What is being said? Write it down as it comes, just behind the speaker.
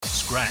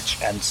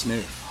scratch, and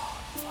sniff.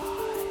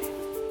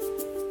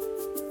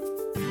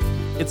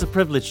 It's a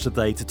privilege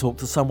today to talk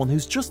to someone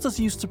who's just as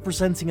used to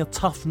presenting a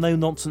tough,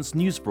 no-nonsense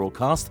news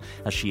broadcast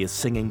as she is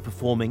singing,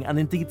 performing and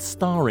indeed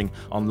starring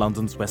on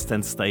London's West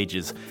End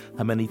stages.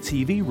 Her many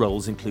TV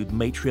roles include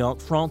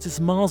matriarch Frances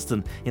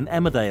Marsden in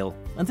Emmerdale.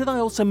 And did I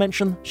also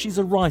mention she's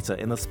a writer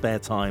in her spare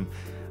time?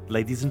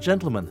 Ladies and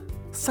gentlemen,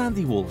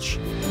 Sandy Walsh.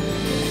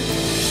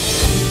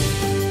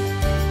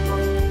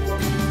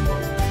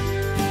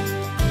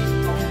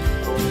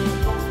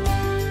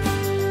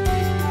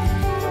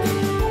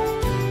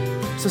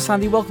 So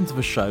Sandy, welcome to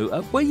the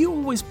show. Were you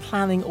always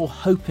planning or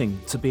hoping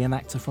to be an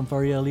actor from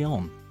very early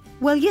on?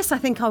 Well, yes, I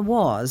think I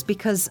was,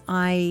 because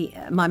my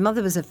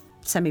mother was a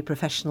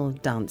semi-professional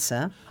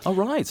dancer. Oh,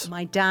 right.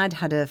 My dad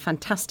had a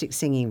fantastic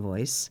singing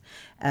voice,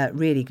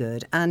 really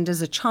good. And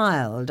as a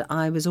child,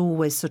 I was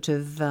always sort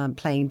of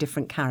playing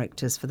different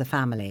characters for the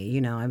family.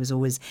 You know, I was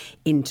always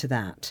into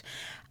that.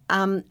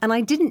 And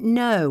I didn't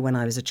know when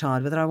I was a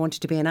child whether I wanted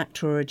to be an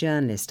actor or a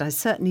journalist. I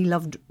certainly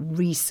loved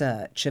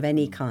research of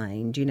any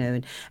kind, you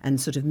know,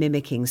 and sort of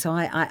mimicking. So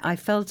I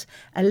felt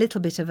a little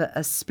bit of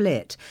a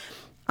split.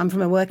 I'm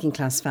from a working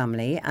class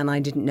family and I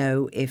didn't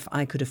know if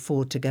I could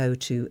afford to go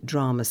to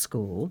drama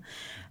school.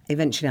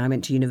 Eventually I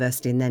went to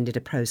university and then did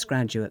a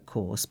postgraduate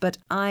course. But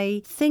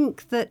I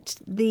think that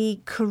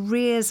the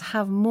careers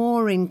have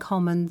more in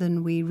common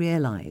than we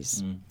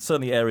realise.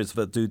 Certainly areas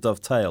that do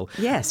dovetail.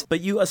 Yes.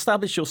 But you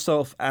established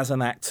yourself as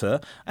an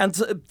actor,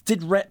 and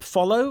did rep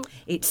follow?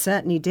 It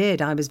certainly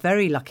did. I was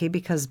very lucky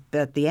because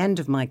at the end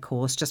of my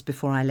course, just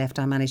before I left,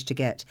 I managed to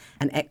get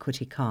an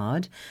equity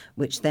card,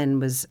 which then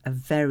was a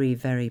very,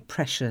 very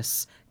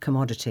precious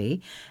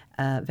commodity.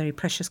 Very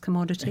precious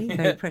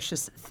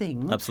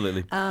thing.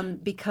 Absolutely.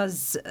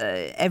 Because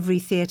every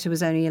theatre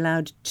was only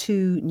allowed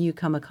 2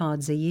 newcomer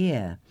cards a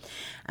year.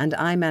 And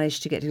I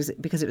managed to get,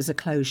 because it was a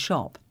closed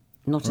shop,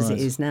 not as it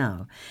is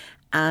now.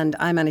 And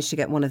I managed to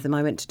get one of them.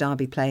 I went to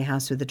Derby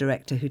Playhouse with the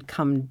director who'd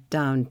come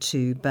down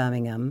to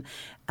Birmingham,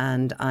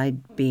 and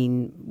I'd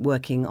been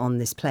working on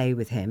this play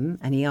with him,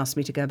 and he asked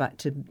me to go back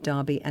to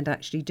Derby and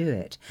actually do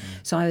it.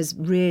 So I was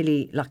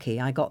really lucky.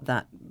 I got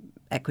that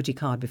equity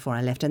card before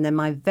I left. And then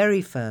my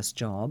very first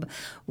job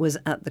was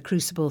at the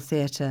Crucible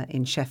Theatre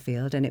in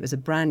Sheffield, and it was a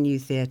brand new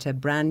theatre,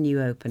 brand new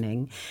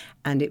opening,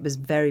 and it was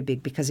very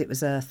big because it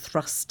was a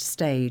thrust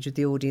stage with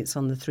the audience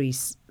on the three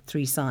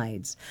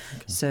sides.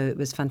 Okay. So it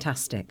was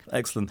fantastic.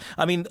 Excellent.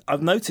 I mean,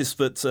 I've noticed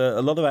that a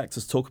lot of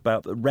actors talk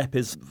about that rep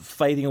is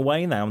fading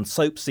away now, and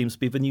soap seems to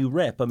be the new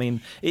rep. I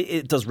mean,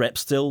 does rep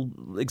still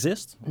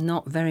exist?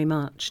 Not very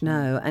much,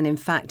 no. And in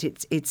fact,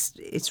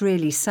 it's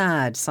really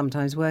sad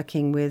sometimes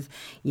working with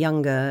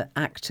younger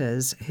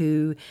actors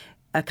who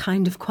are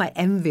kind of quite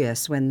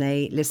envious when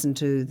they listen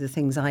to the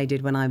things I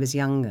did when I was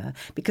younger,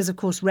 because of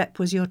course rep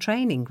was your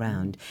training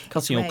ground.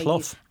 Cutting your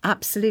cloth.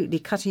 Absolutely,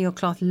 cutting your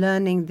cloth,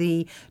 learning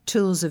the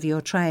tools of your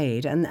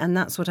trade, and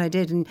that's what I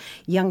did. And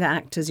younger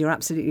actors, you're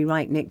absolutely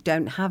right, Nick,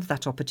 don't have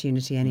that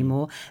opportunity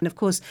anymore. And of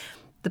course,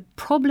 the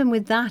problem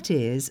with that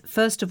is,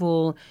 first of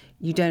all,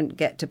 you don't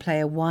get to play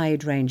a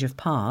wide range of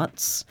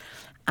parts.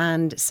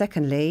 And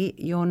secondly,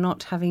 you're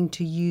not having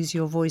to use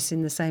your voice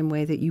in the same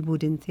way that you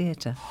would in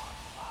theatre.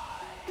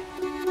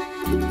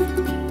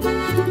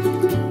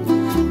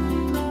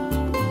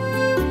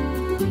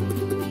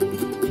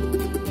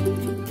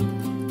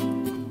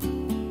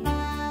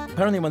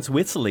 Apparently you went to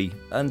Italy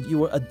and you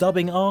were a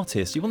dubbing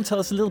artist. You want to tell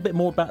us a little bit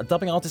more about a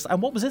dubbing artist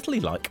and what was Italy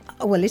like?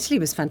 Well, Italy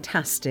was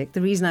fantastic.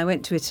 The reason I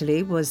went to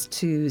Italy was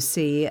to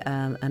see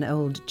an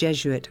old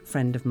Jesuit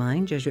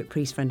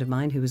priest friend of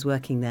mine who was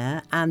working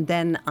there. And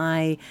then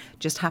I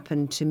just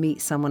happened to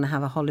meet someone,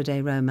 have a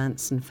holiday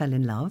romance and fell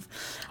in love.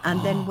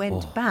 And then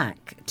went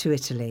back to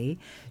Italy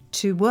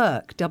to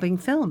work dubbing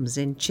films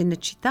in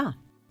Cinecittà.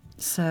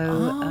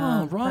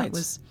 So right. That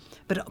was,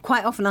 but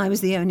quite often I was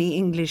the only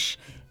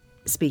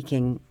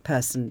English-speaking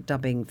person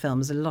dubbing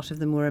films. A lot of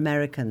them were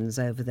Americans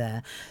over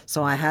there.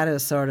 So I had to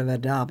sort of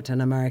adopt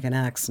an American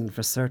accent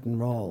for certain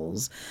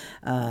roles.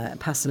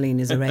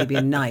 Pasolini's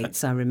Arabian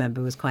Nights, I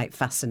remember, was quite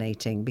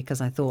fascinating because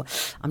I thought,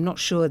 I'm not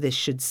sure this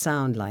should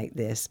sound like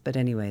this. But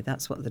anyway,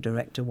 that's what the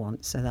director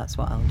wants, so that's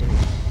what I'll do.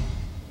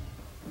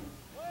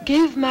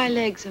 Give my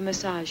legs a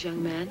massage,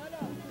 young man.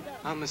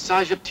 I'll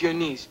massage up to your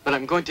knees, but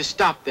I'm going to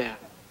stop there.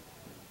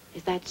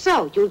 Is that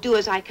so? You'll do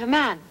as I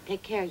command.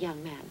 Take care,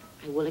 young man.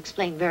 I will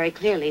explain very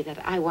clearly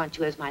that I want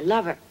you as my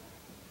lover.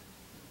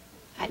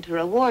 And to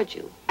reward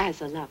you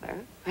as a lover,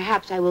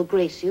 perhaps I will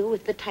grace you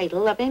with the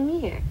title of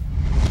Emir.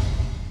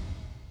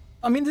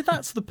 I mean, did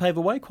that sort of pave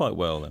the way quite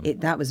well then?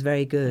 That was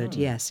very good.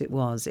 Yes, it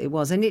was. It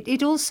was. And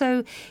it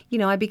also, you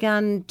know, I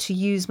began to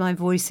use my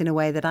voice in a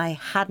way that I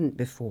hadn't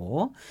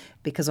before,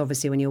 because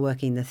obviously when you're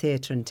working in the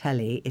theatre and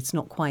telly, it's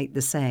not quite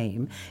the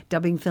same.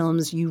 Dubbing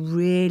films, you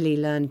really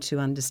learn to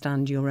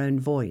understand your own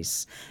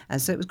voice.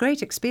 And so it was a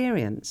great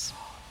experience.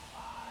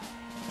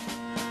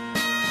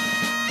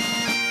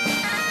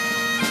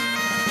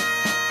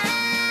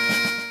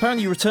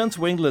 apparently you returned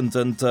to England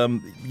and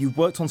you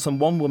worked on some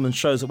one-woman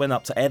shows that went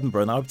up to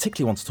Edinburgh, and I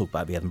particularly want to talk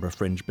about the Edinburgh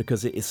Fringe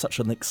because it is such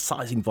an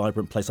exciting,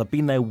 vibrant place. I've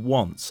been there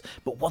once,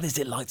 but what is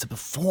it like to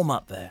perform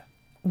up there?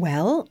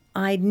 Well,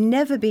 I'd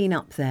never been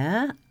up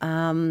there.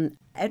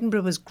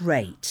 Edinburgh was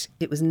great.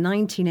 It was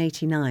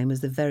 1989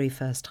 was the very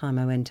first time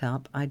I went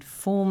up. I'd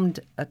formed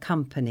a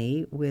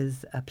company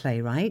with a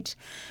playwright.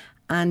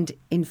 And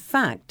in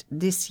fact,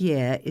 this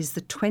year is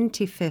the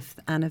 25th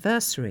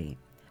anniversary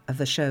of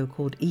a show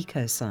called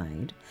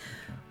Ecocide,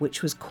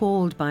 which was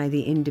called by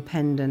The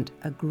Independent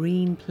a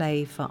green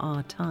play for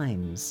our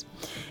times.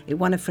 It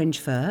won a Fringe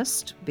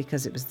first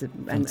because it was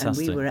and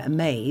we were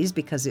amazed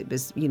because it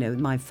was,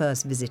 my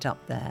first visit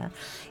up there.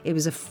 It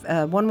was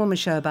a one-woman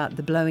show about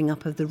the blowing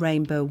up of the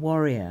Rainbow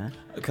Warrior.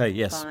 Okay,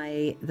 yes.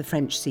 By the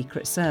French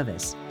Secret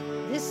Service.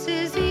 This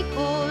is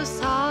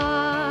Ecocide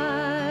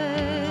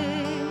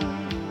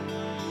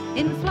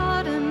in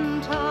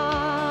Flodden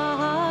tide.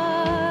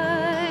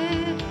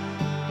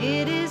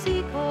 It is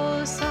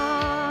Ecocide.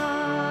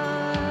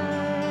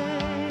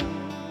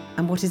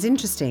 And what is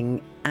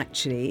interesting,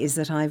 actually, is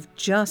that I've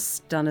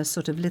just done a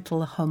sort of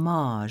little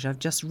homage. I've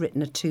just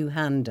written a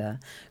two-hander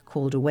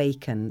called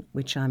Awaken,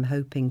 which I'm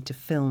hoping to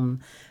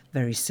film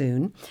very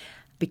soon,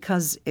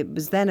 because it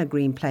was then a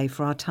green play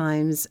for our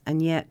times,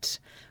 and yet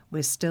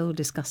we're still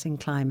discussing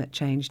climate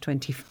change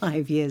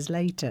 25 years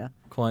later.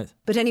 Quite.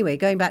 But anyway,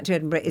 going back to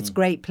Edinburgh, it's a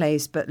great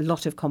place, but a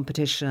lot of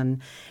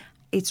competition.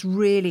 It's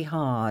really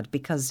hard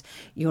because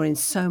you're in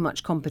so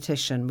much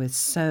competition with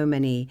so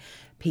many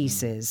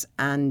pieces.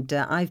 And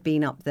I've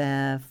been up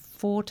there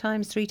 4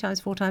 times,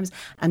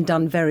 and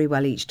done very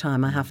well each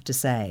time, I have to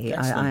say.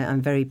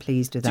 I'm very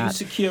pleased with that. Do you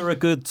secure a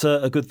good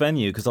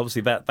venue? Because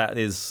obviously that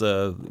is...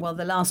 Well,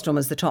 the last one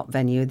was the top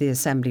venue, the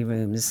Assembly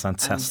Rooms.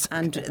 Fantastic.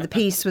 And the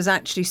piece was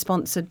actually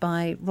sponsored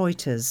by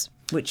Reuters,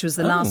 which was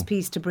the last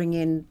piece to bring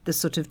in the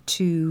sort of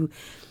two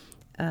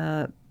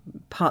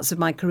parts of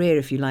my career,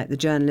 if you like, the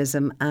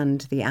journalism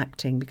and the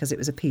acting, because it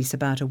was a piece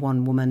about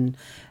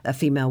a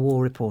female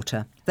war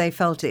reporter. They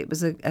felt it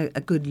was a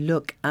good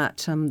look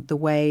at the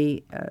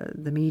way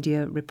the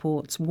media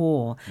reports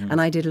war.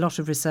 And I did a lot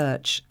of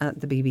research at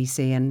the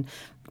BBC, and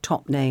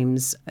top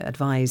names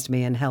advised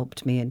me and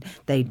helped me, and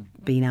they'd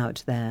been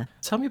out there.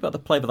 Tell me about the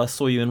play that I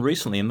saw you in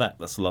recently, and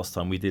that's the last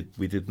time we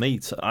did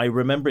meet. I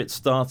remember it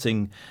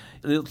starting,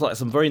 it looked like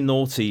some very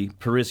naughty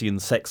Parisian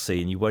sex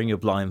scene, you wearing your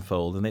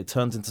blindfold, and it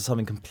turns into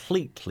something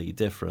completely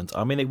different.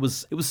 I mean, it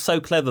was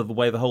so clever the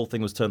way the whole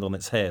thing was turned on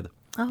its head.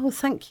 Oh,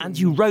 thank you. And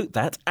you wrote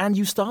that, and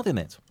you starred in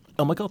it.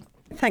 Oh my God.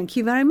 Thank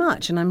you very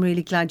much, and I'm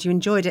really glad you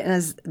enjoyed it. And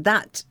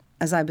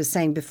as I was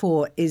saying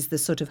before, is the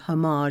sort of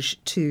homage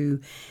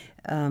to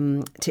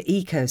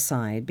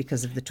Ecocide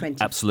because of the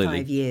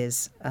 25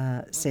 years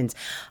since.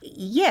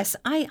 Yes,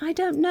 I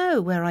don't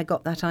know where I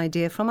got that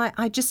idea from.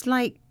 I just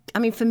like,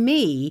 for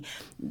me,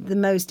 the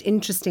most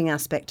interesting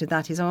aspect of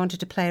that is I wanted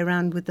to play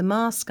around with the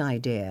mask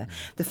idea.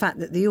 The fact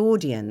that the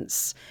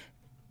audience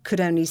could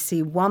only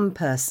see one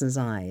person's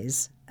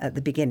eyes at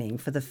the beginning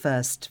for the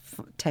first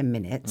 10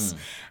 minutes.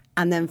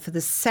 And then for the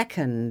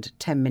second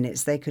 10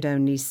 minutes, they could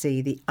only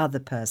see the other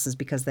person's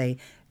because the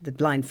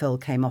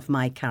blindfold came off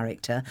my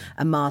character,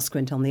 a mask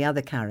went on the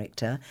other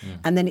character.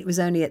 And then it was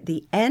only at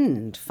the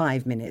end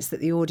 5 minutes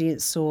that the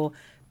audience saw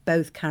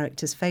both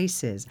characters'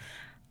 faces.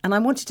 And I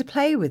wanted to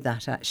play with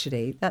that,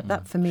 actually.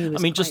 That for me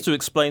was just to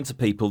explain to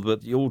people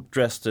that you're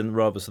dressed in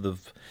rather sort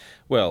of,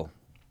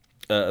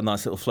 a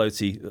nice little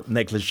floaty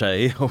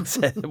negligee or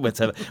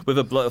whatever, with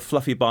a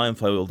fluffy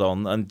blindfold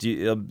on, and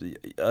you're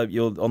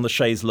on the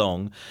chaise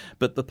longue.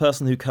 But the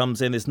person who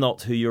comes in is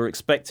not who you're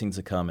expecting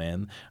to come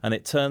in, and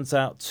it turns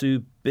out to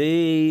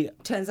be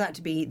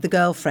the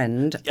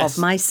girlfriend of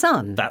my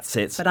son. That's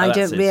it. But I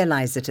don't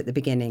realise it at the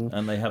beginning.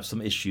 And they have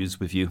some issues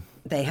with you.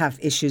 They have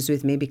issues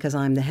with me because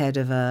I'm the head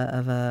of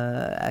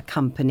a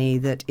company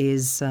that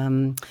is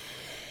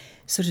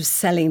sort of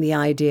selling the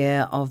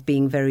idea of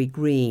being very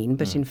green,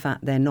 but in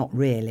fact they're not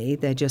really.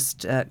 They're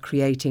just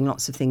creating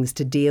lots of things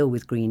to deal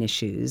with green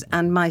issues.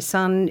 And my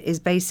son is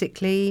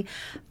basically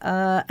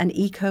an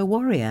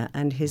eco-warrior,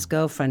 and his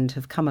girlfriend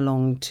have come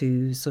along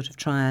to sort of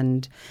try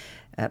and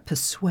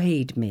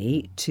persuade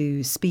me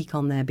to speak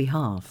on their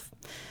behalf.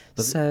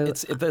 So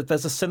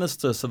there's a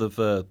sinister sort of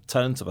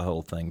tone to the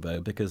whole thing,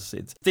 though, because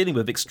it's dealing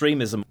with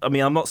extremism. I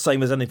mean, I'm not saying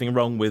there's anything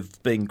wrong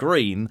with being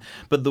green,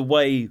 but the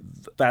way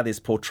that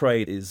is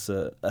portrayed is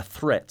a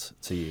threat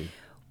to you.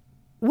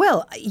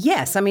 Well,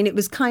 yes. I mean, it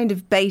was kind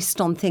of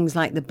based on things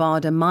like the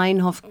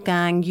Baader-Meinhof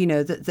gang,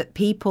 that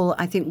people,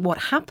 I think what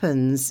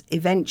happens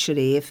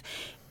eventually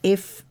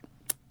if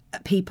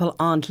people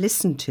aren't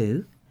listened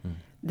to,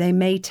 they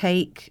may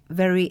take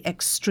very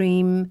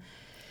extreme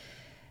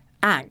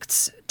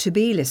acts to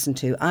be listened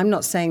to. I'm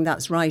not saying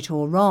that's right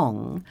or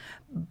wrong,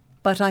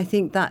 but I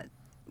think that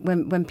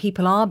when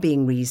people are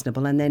being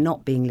reasonable and they're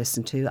not being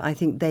listened to, I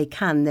think they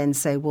can then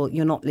say, well,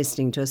 you're not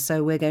listening to us,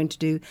 so we're going to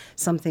do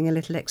something a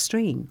little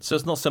extreme. So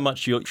it's not so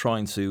much you're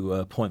trying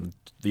to point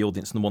the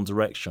audience in one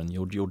direction.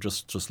 You're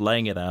just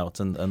laying it out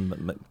and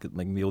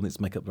making the audience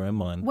make up their own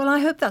mind. Well, I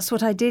hope that's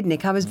what I did,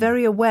 Nick. I was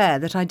very aware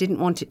that I didn't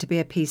want it to be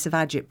a piece of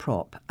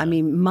agitprop. I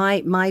mean,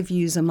 my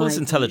views are my views. It's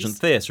intelligent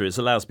theatre. It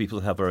allows people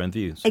to have their own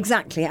views.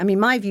 Exactly. I mean,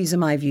 my views are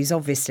my views,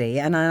 obviously,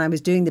 and I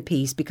was doing the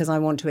piece because I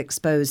want to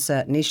expose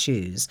certain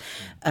issues.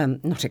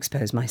 Not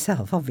expose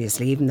myself,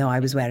 obviously, even though I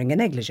was wearing a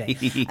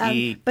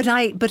negligee. But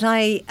I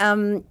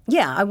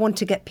want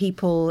to get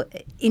people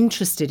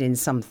interested in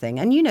something.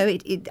 And, you know,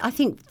 I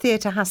think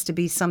theatre has to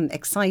be some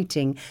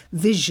exciting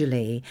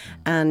visually,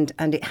 and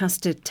it has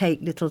to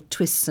take little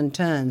twists and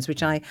turns,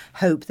 which I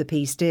hope the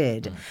piece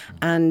did.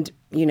 And,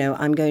 you know,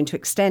 I'm going to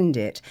extend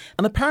it.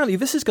 And apparently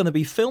this is going to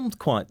be filmed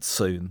quite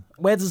soon.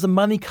 Where does the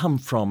money come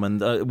from?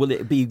 And will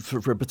it be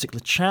for a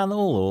particular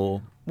channel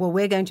or...? Well,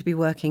 we're going to be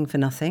working for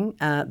nothing.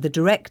 The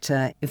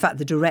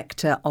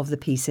director of the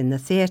piece in the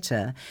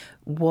theatre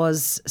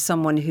was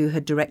someone who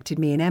had directed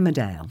me in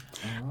Emmerdale.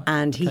 Oh, right.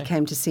 And he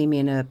came to see me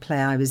in a play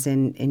I was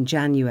in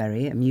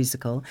January, a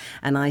musical,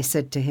 and I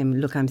said to him,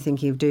 look, I'm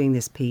thinking of doing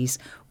this piece.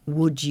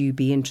 Would you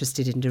be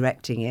interested in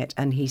directing it?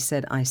 And he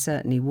said, I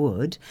certainly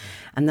would.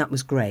 And that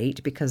was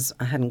great because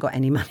I hadn't got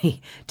any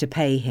money to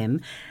pay him.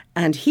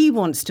 And he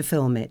wants to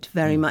film it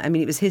very much. I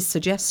mean, it was his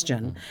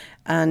suggestion.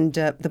 And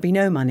there'll be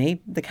no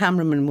money. The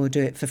cameraman will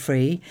do it for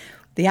free.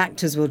 The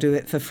actors will do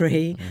it for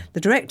free.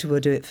 The director will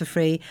do it for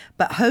free.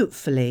 But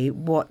hopefully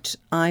what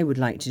I would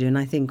like to do, and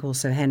I think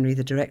also Henry,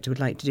 the director, would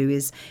like to do,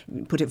 is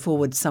put it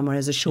forward somewhere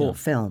as a short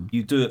film.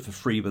 You do it for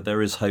free, but there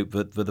is hope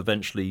that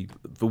eventually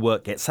the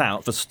work gets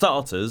out, for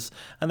starters,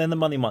 and then the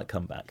money might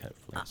come back,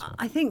 hopefully. So.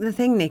 I think the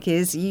thing, Nick,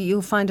 is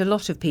you'll find a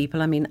lot of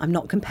people, I mean, I'm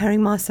not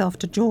comparing myself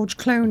to George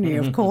Clooney,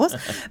 of course,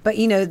 but,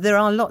 you know, there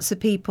are lots of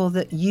people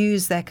that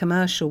use their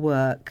commercial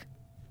work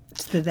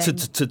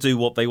to do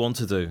what they want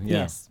to do.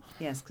 Yeah.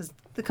 Yes, because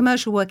the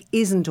commercial work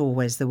isn't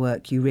always the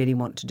work you really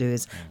want to do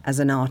as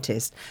an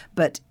artist,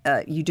 but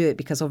you do it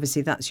because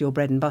obviously that's your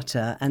bread and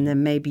butter, and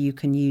then maybe you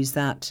can use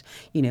that,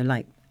 you know,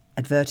 like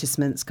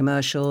advertisements,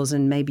 commercials,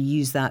 and maybe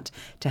use that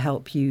to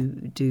help you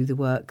do the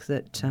work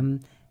that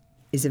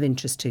is of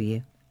interest to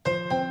you.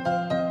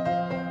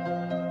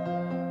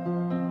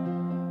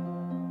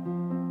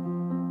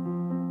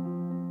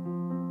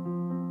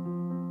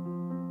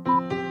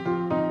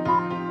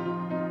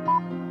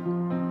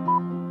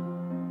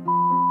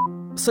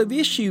 So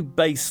the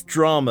issue-based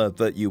drama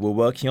that you were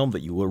working on,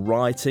 that you were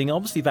writing,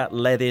 obviously that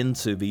led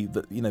into the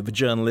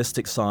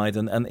journalistic side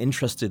and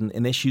interest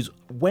in issues.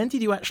 When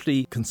did you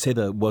actually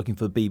consider working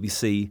for the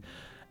BBC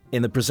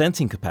in a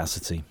presenting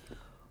capacity?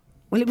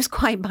 Well, it was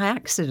quite by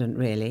accident,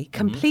 really,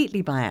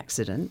 completely by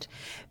accident,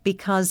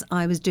 because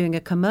I was doing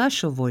a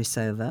commercial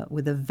voiceover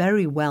with a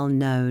very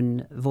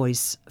well-known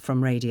voice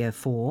from Radio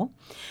 4,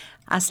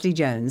 Astley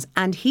Jones,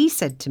 and he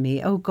said to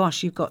me, oh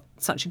gosh, you've got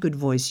such a good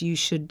voice, you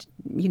should,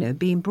 you know,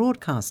 be in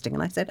broadcasting.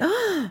 And I said,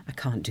 I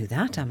can't do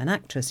that, I'm an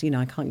actress, you know,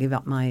 I can't give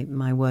up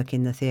my work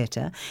in the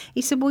theatre.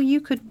 He said, well, you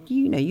could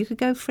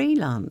go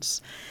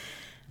freelance.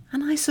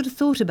 And I sort of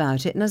thought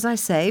about it, and as I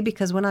say,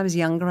 because when I was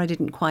younger I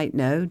didn't quite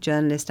know,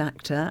 journalist,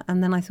 actor,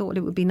 and then I thought, well,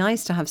 it would be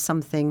nice to have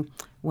something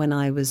when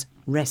I was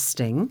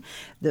resting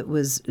that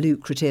was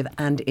lucrative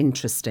and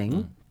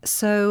interesting.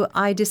 So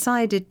I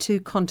decided to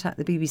contact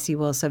the BBC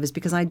World Service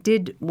because I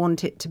did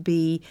want it to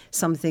be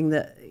something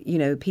that, you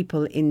know,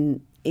 people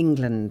in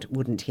England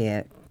wouldn't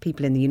hear.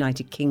 People in the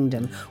United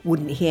Kingdom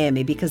wouldn't hear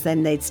me because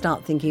then they'd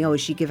start thinking, oh,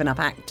 has she given up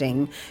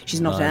acting?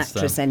 She's not an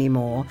actress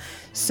anymore.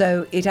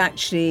 So it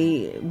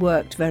actually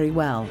worked very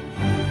well.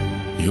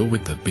 You're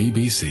with the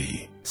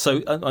BBC.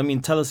 So, I mean,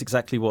 tell us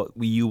exactly what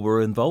you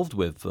were involved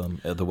with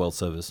at the World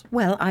Service.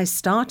 Well, I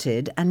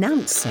started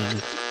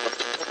announcing.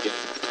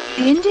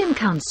 The Indian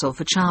Council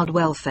for Child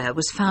Welfare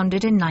was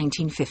founded in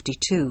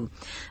 1952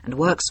 and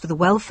works for the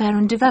welfare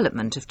and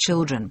development of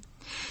children.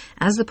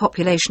 As the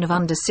population of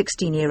under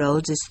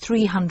 16-year-olds is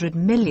 300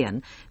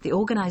 million, the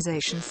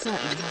organisation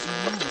certainly has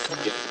an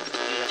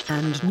enormous...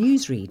 And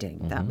news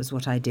reading. That was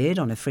what I did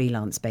on a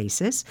freelance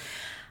basis.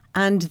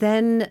 And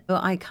then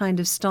I kind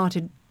of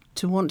started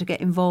to want to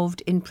get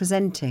involved in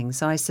presenting.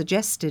 So I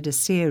suggested a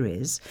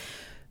series.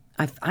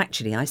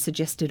 I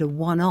suggested a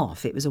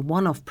one-off. It was a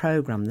one-off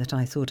programme that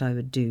I thought I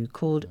would do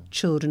called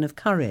Children of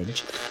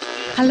Courage.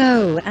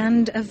 Hello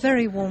and a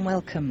very warm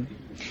welcome.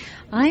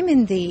 I'm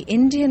in the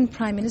Indian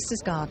Prime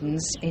Minister's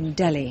Gardens in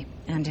Delhi,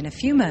 and in a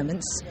few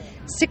moments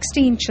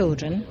 16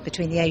 children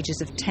between the ages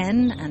of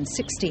 10 and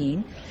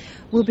 16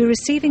 will be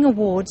receiving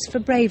awards for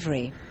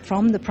bravery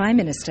from the Prime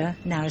Minister,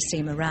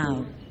 Narasimha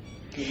Rao.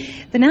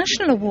 The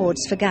National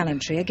Awards for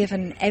Gallantry are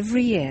given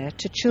every year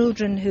to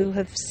children who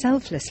have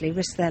selflessly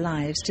risked their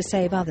lives to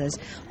save others,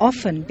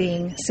 often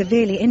being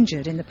severely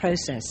injured in the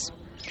process.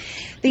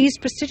 These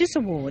prestigious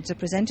awards are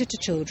presented to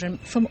children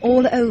from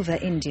all over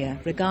India,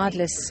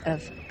 regardless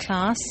of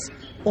class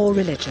or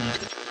religion.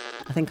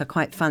 I think I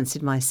quite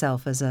fancied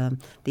myself as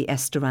the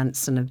Esther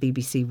Ranson of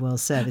BBC World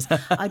Service.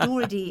 I'd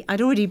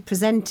already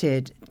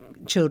presented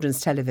children's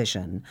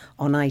television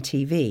on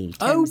ITV.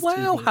 Oh, Thames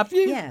wow, TV. have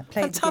you? Yeah,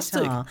 played Fantastic. the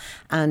guitar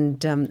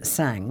and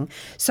sang.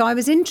 So I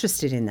was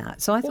interested in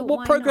that. So I thought, What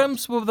why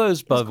programmes were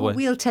those, by not? the way?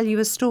 We'll Tell You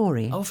a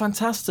Story. Oh,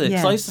 fantastic.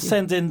 Yeah. So I used to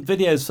send in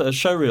videos,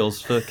 show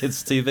reels for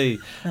kids' TV,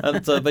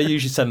 and they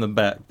usually send them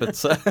back. But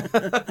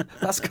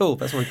that's cool.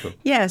 That's very cool.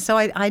 Yeah, so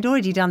I'd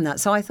already done that.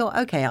 So I thought,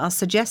 OK, I'll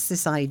suggest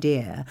this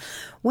idea.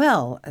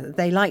 Well,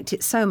 they liked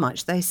it so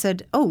much, they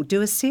said, oh,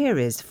 do a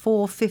series,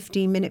 4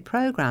 15-minute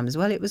programmes.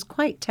 Well, it was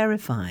quite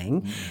terrifying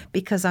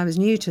because I was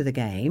new to the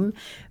game.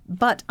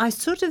 But I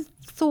sort of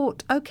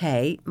thought,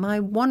 OK, my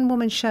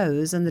one-woman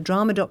shows and the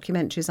drama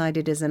documentaries I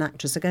did as an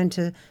actress are going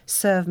to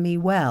serve me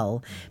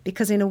well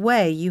because in a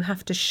way you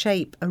have to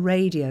shape a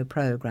radio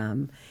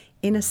programme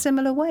in a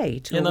similar way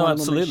to a one-woman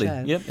absolutely.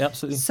 show. Yep,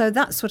 absolutely. So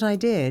that's what I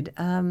did,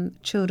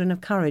 Children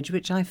of Courage,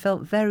 which I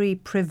felt very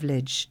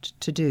privileged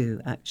to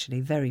do, actually,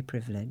 very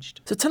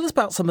privileged. So tell us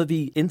about some of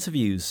the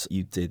interviews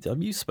you did.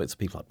 You spoke to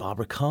people like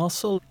Barbara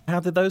Castle. How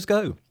did those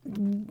go?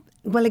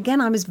 Well, again,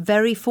 I was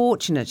very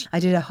fortunate. I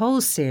did a whole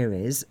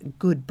series,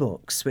 Good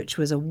Books, which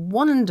was a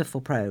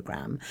wonderful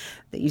programme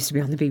that used to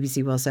be on the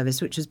BBC World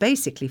Service, which was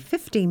basically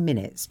 15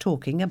 minutes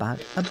talking about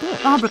a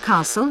book. Barbara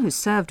Castle, who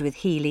served with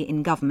Healy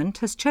in government,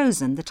 has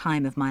chosen The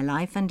Time of My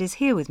Life and is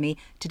here with me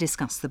to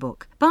discuss the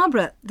book.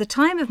 Barbara, The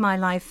Time of My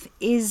Life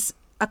is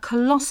a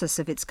colossus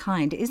of its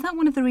kind. Is that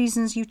one of the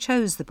reasons you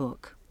chose the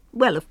book?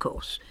 Well, of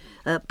course,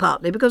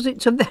 partly because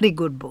it's a very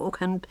good book,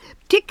 and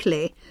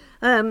particularly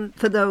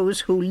for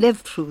those who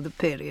lived through the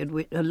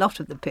period, a lot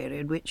of the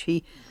period which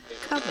he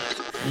covered.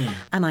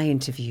 And I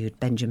interviewed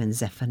Benjamin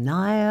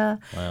Zephaniah,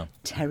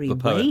 Terry The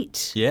poet.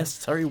 Waite.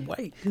 Yes, Terry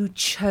Waite. Who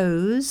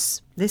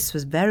chose, this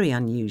was very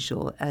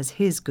unusual, as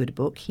his good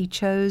book, he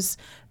chose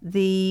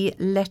the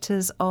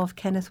letters of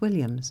Kenneth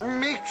Williams.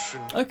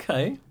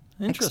 Okay,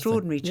 interesting.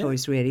 Extraordinary Yeah.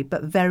 choice, really,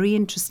 but very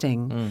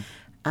interesting.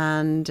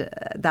 And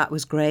that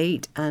was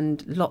great.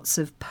 And lots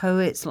of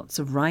poets, lots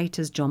of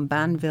writers. John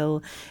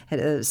Banville,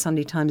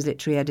 Sunday Times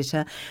literary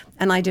editor.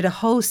 And I did a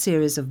whole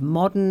series of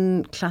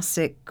modern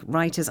classic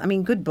writers. I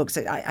mean, good books.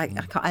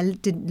 I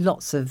did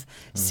lots of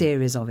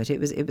series of it. It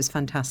was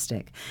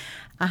fantastic.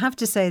 I have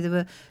to say there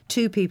were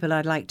two people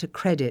I'd like to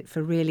credit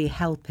for really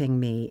helping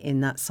me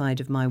in that side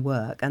of my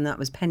work, and that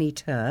was Penny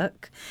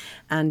Turk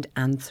and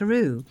Anne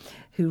Theroux,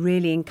 who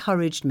really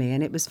encouraged me,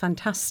 and it was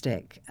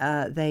fantastic.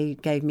 They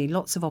gave me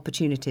lots of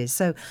opportunities.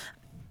 So,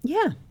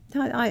 yeah,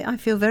 I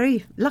feel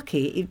very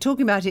lucky.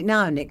 Talking about it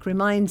now, Nick,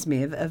 reminds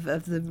me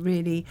of the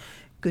really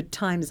good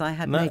times I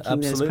had making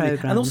those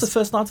programmes. And also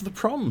First Night of the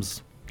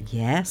Proms.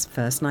 Yes,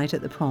 first night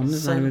at the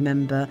Proms. I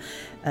remember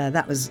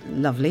that was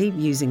lovely,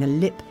 using a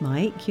lip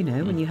mic,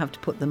 when you have to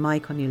put the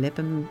mic on your lip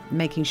and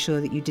making sure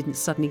that you didn't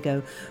suddenly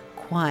go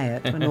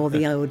quiet when all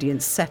the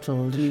audience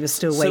settled and you were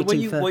still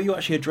waiting for... were you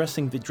actually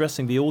addressing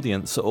the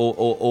audience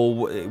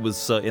or it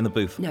was in the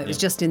booth? No, it was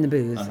just in the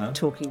booth,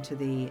 talking to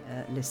the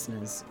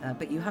listeners.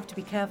 But you have to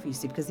be careful, you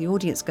see, because the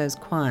audience goes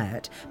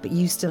quiet, but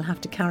you still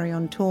have to carry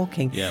on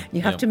talking. Yeah,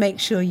 you have to make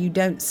sure you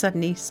don't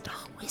suddenly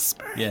start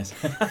whispering. Yes.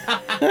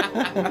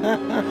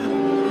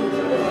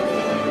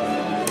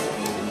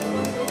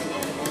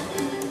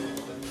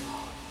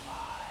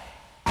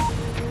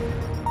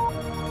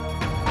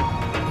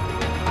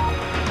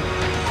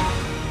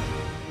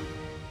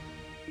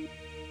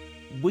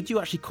 Would you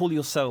actually call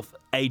yourself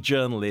a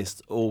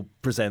journalist or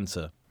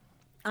presenter?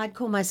 I'd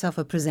call myself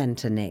a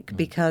presenter, Nick,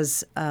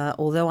 because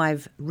although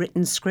I've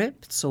written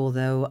scripts,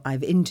 although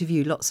I've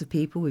interviewed lots of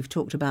people, we've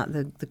talked about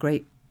the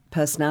great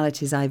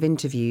personalities I've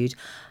interviewed,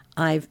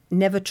 I've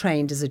never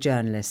trained as a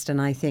journalist,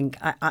 and I think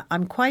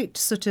I'm quite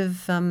sort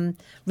of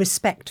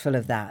respectful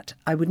of that.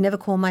 I would never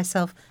call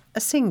myself a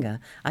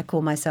singer. I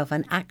call myself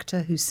an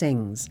actor who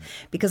sings,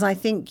 because I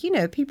think,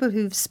 people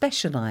who've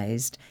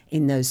specialised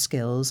in those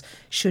skills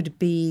should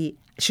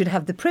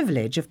have the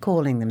privilege of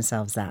calling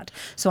themselves that.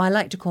 So I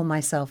like to call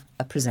myself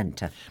a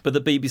presenter. But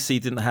the BBC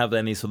didn't have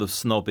any sort of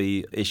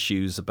snobby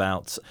issues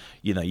about,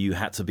 you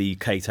had to be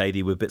Kate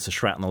Adie with bits of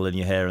shrapnel in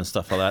your hair and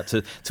stuff like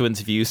that to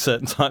interview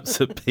certain types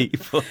of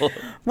people.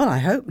 Well, I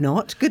hope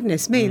not.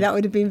 Goodness me, that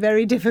would have been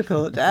very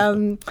difficult.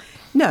 No.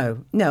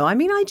 I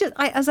mean,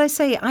 as I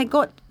say, I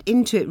got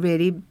into it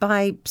really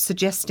by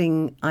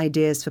suggesting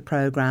ideas for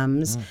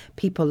programmes.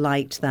 People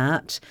liked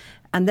that.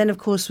 And then, of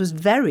course, was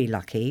very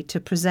lucky to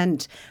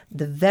present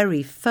the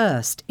very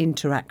first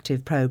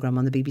interactive programme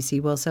on the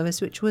BBC World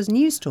Service, which was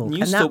News Talk.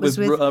 News and that Talk was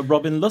with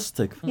Robin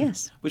Lustig.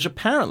 Yes. Which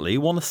apparently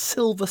won a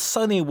Silver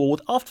Sony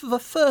Award after the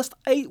first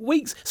 8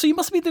 weeks. So you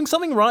must be doing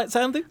something right,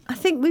 Sandy. I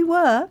think we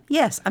were,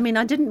 yes. I mean,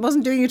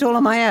 wasn't doing it all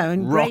on my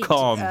own. Rock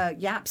on.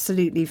 Yeah,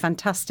 absolutely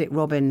fantastic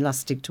Robin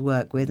Lustig to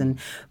work with, and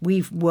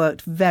we've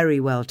worked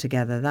very well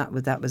together.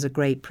 That was a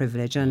great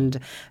privilege, and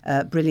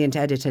brilliant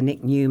editor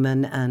Nick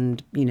Newman,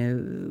 and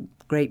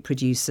great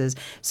producers.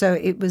 So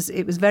it was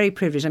very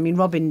privileged. I mean,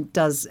 Robin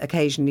does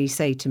occasionally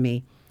say to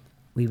me,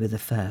 "We were the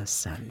first,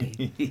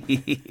 Sandy."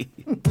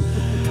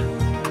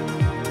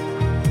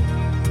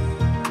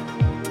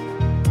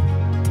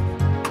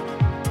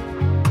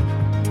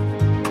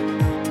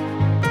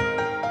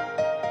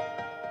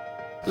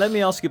 Let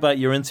me ask you about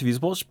your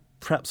interviews. What's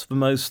perhaps the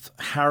most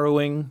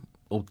harrowing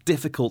or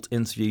difficult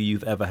interview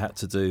you've ever had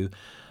to do,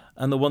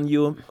 and the one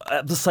you were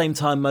at the same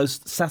time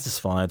most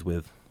satisfied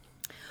with?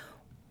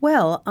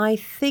 Well, I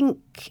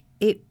think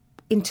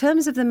in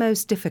terms of the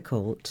most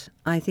difficult,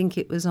 I think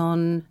it was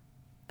on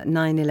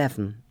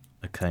 9/11.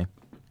 Okay.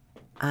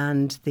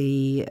 And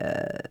the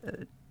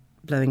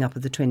blowing up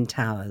of the Twin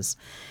Towers.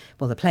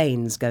 Well, the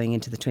planes going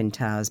into the Twin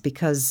Towers,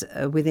 because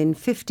within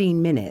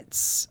 15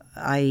 minutes,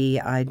 we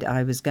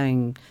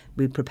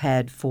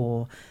prepared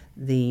for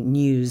the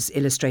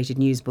illustrated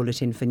news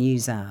bulletin for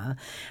NewsHour,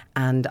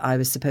 and I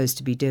was supposed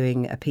to be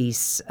doing a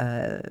piece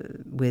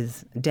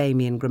with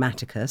Damien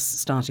Grammaticus,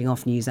 starting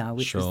off NewsHour,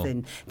 which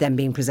was then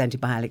being presented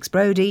by Alex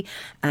Brodie,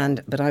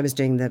 but I was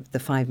doing the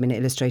 5-minute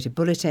illustrated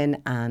bulletin,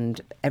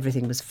 and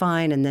everything was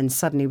fine, and then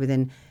suddenly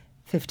within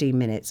 15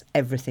 minutes,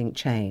 everything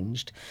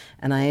changed.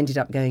 And I ended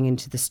up going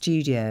into the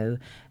studio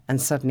and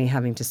suddenly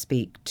having to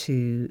speak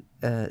to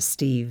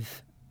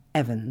Steve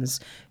Evans,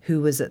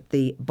 who was at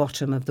the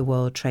bottom of the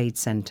World Trade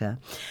Center.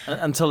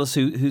 And tell us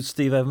who's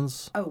Steve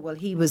Evans? Oh, well,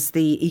 he was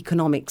the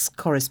economics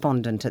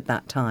correspondent at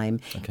that time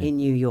in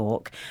New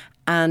York.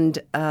 And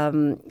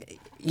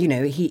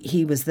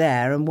he was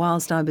there. And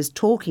whilst I was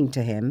talking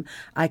to him,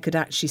 I could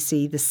actually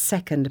see the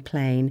second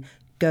plane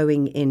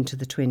going into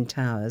the Twin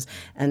Towers,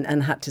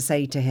 and had to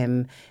say to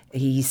him,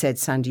 he said,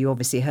 "Sandy, you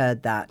obviously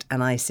heard that."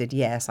 And I said,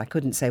 yes. I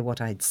couldn't say what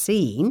I'd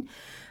seen.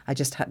 I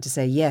just had to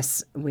say,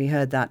 yes, we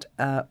heard that.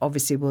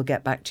 Obviously, we'll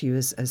get back to you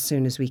as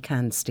soon as we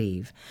can,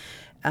 Steve.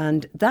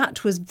 And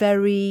that was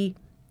very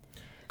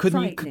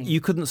frightening. You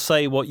couldn't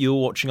say what you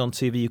were watching on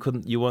TV?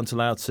 You weren't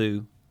allowed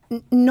to?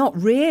 Not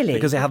really.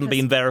 Because it hadn't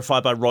been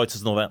verified by Reuters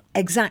and all that?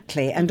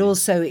 Exactly. And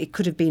also it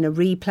could have been a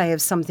replay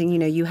of something.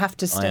 You have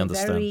to stay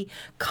very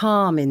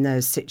calm in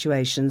those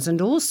situations.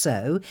 And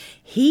also,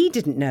 he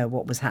didn't know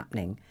what was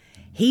happening.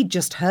 He'd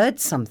just heard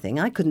something.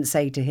 I couldn't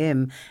say to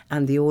him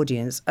and the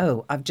audience,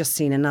 "Oh, I've just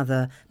seen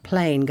another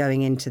plane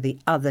going into the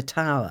other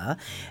tower,"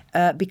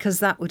 because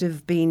that would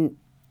have been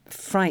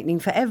frightening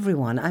for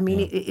everyone. I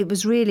mean, it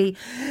was really,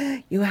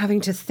 you were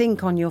having to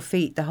think on your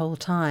feet the whole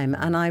time,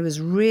 and I was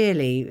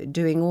really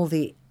doing all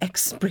the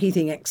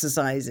breathing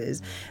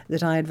exercises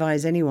that I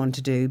advise anyone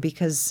to do,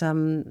 because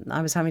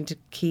I was having to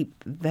keep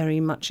very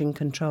much in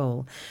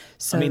control.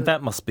 So, I mean,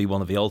 that must be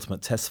one of the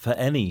ultimate tests for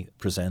any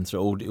presenter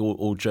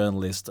or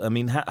journalist. I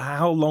mean,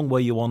 how long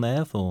were you on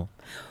air for?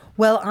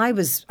 Well, it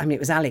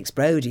was Alex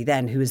Brodie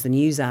then, who was the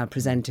NewsHour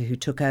presenter, who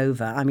took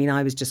over. I mean,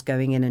 I was just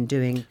going in and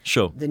doing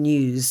the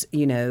news,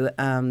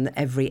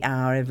 every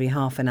hour, every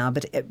half an hour.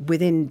 But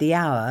within the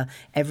hour,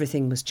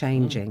 everything was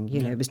changing.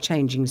 It was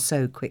changing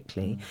so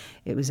quickly.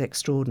 It was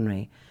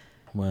extraordinary.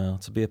 Well,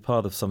 to be a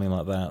part of something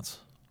like that,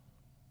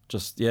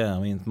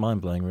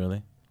 mind-blowing,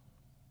 really.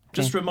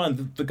 Just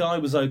remind, the guy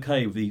was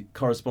okay with the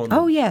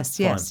correspondent? Oh, yes.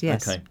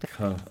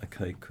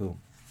 Okay, cool.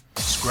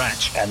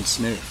 Scratch and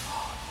sniff.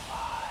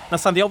 Now,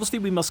 Sandy, obviously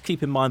we must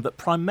keep in mind that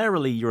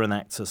primarily you're an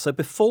actor. So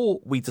before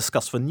we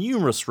discuss the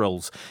numerous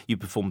roles you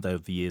performed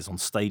over the years on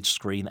stage,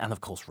 screen and,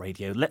 of course,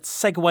 radio, let's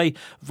segue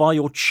via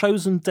your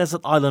chosen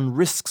Desert Island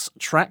Risks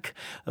track,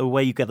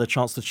 where you get a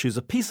chance to choose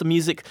a piece of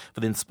music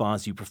that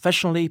inspires you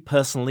professionally,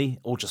 personally,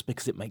 or just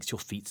because it makes your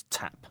feet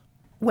tap.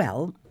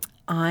 Well,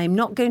 I'm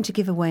not going to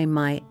give away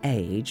my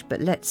age, but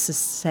let's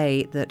just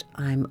say that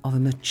I'm of a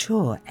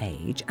mature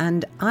age,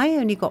 and I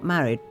only got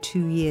married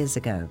 2 years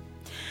ago.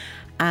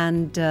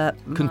 And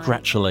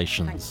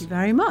congratulations. Thank you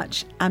very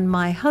much. And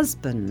my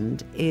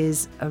husband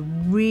is a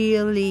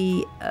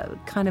really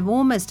kind of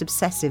almost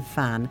obsessive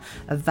fan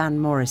of Van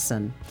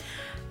Morrison.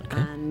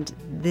 Okay. And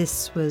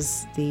this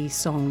was the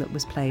song that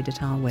was played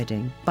at our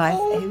wedding by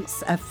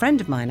a friend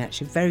of mine,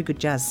 actually, a very good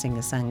jazz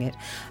singer sang it.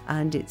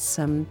 And it's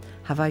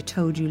Have I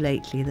Told You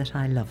Lately That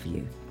I Love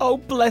You? Oh,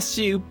 bless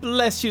you,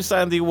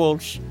 Sandy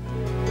Walsh.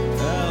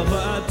 Have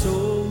I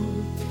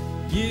told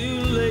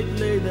you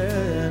lately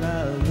that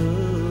I love you?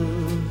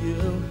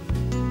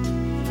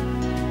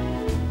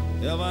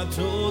 Have I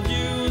told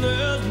you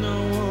there's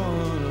no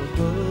one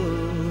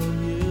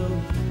above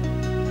you?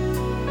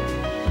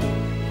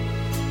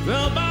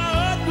 Fill my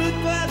heart with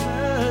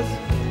gladness,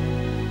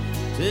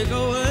 take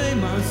away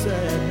my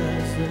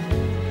sadness,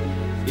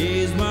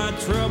 ease my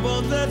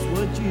trouble, that's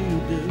what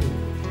you do.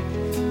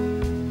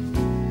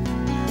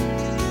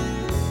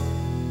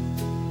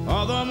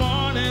 All the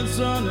morning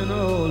sun and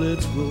all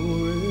its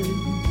glory,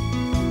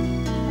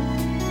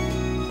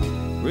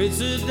 reach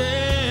the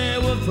day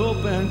with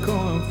hope and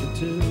comfort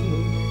too.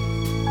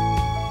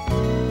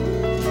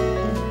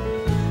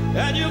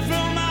 And you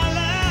fill my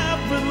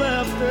life with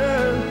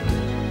laughter,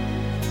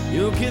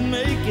 you can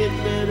make it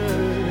better,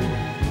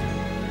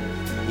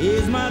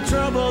 ease my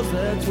troubles,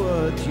 that's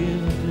what you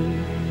do.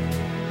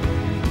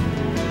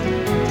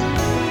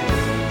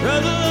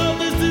 Cause the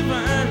love is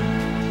divine,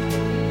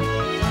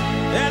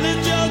 and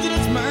it's yours and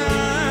it's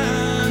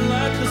mine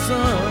like the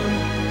sun.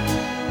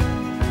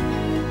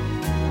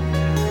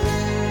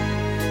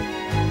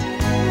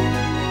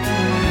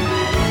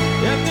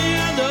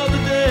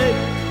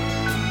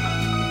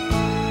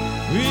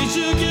 We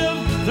should give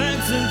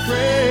thanks and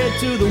praise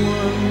to the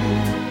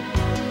one.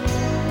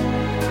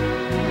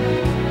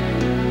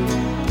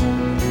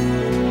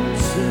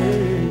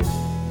 Say,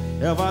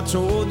 have I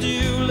told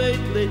you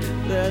lately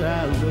that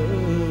I love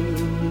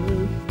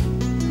you?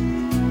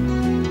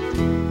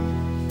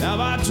 Have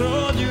I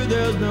told you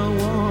there's no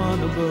one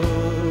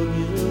above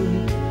you?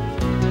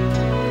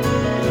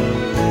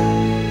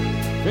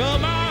 Fill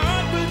my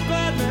heart with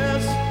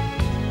gladness,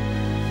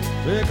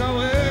 take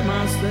away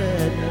my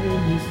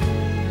sadness,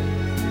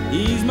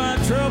 ease my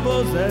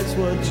troubles, that's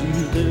what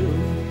you do.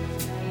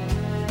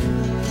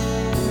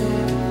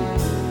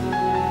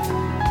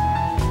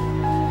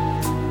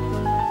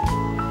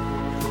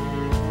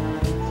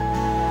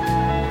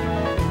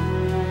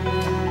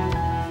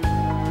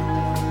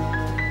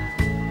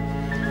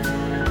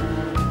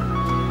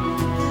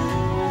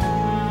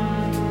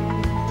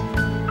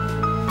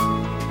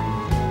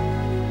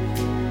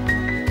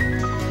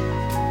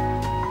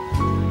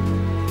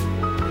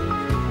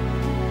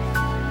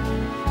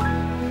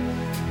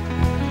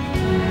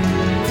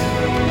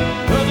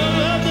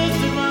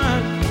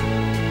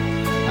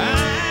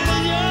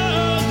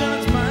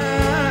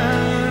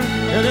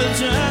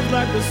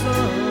 Like the sun,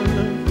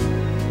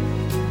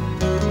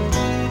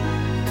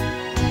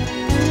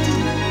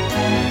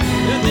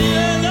 at the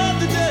end of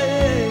the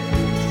day,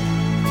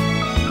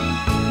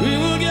 we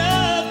will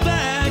give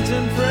thanks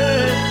and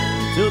pray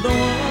to the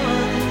one.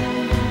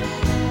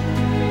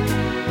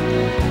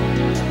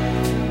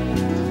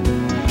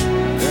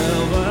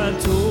 Have I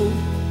told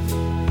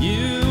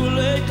you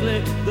lately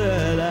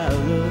that I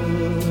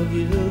love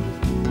you?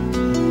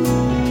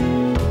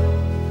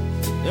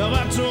 Have I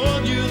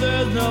told you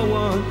there's no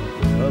one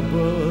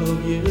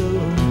above you?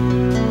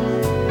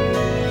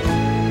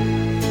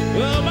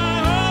 Fill my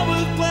heart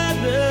with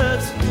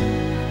gladness,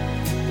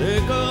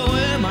 take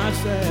away my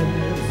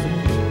sadness,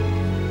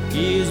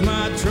 ease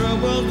my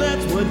troubles,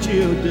 that's what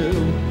you do.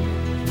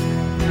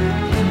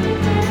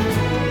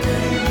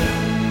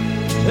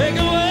 Take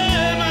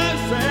away my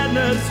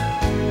sadness,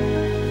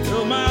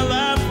 fill my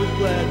life with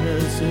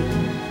gladness,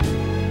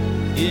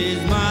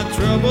 ease my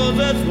troubles,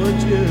 that's what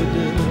you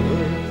do.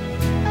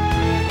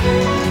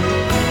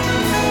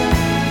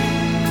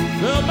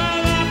 Fill my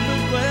life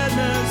with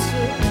gladness,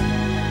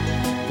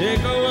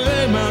 take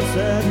away my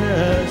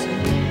sadness,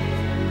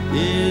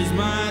 ease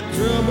my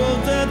trouble,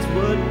 that's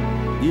what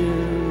you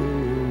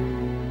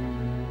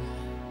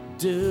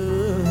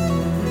do.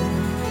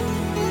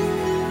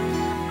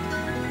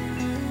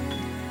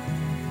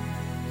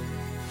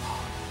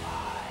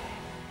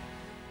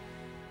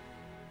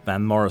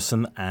 Van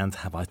Morrison and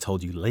Have I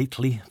Told You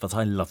Lately That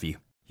I Love You.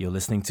 You're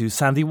listening to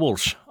Sandy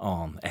Walsh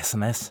on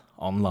SNS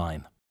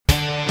Online.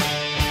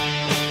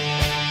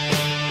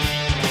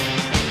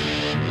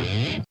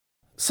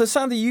 So,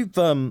 Sandy, you've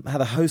had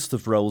a host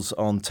of roles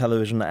on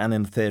television and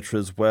in theatre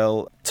as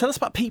well. Tell us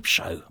about Peep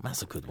Show.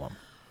 That's a good one.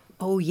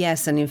 Oh,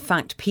 yes. And in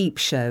fact, Peep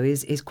Show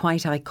is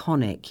quite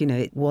iconic. You know,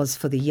 it was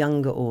for the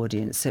younger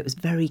audience. So it was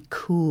very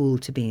cool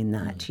to be in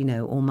that. You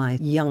know, all my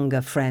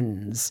younger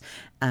friends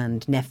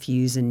and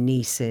nephews and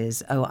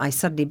nieces. Oh, I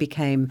suddenly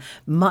became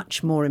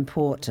much more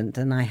important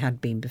than I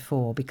had been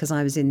before because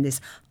I was in this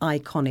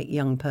iconic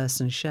young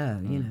person show,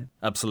 you know.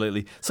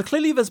 Absolutely. So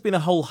clearly there's been a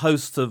whole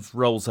host of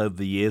roles over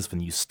the years, The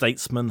New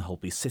Statesman,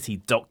 Holby City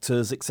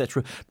Doctors,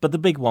 etc. But the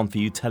big one for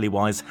you,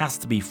 telly-wise, has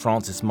to be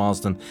Frances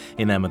Marsden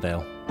in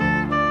Emmerdale.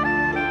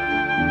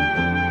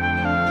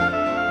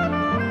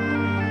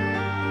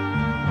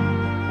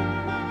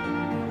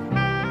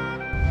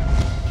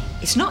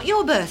 It's not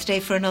your birthday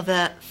for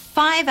another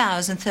 5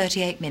 hours and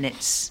 38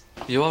 minutes.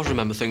 You always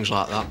remember things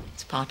like that.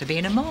 It's part of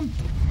being a mum.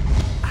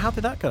 How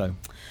did that go?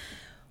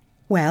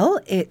 Well,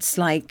 it's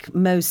like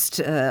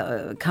most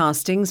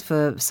castings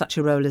for such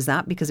a role as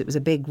that, because it was a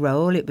big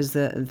role. It was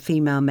the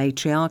female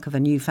matriarch of a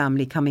new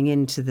family coming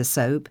into the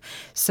soap.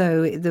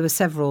 So there were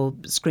several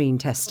screen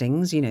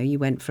testings. You know, you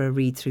went for a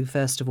read-through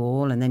first of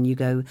all, and then you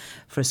go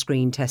for a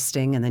screen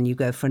testing, and then you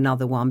go for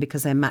another one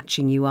because they're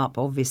matching you up,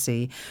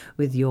 obviously,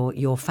 with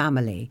your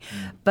family.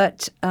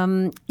 But,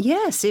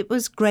 yes, it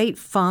was great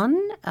fun.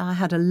 I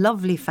had a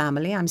lovely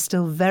family. I'm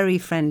still very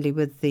friendly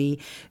with the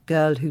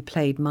girl who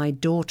played my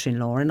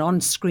daughter-in-law, and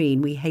on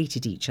screen we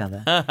hated each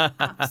other.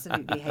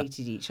 Absolutely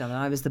hated each other.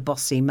 I was the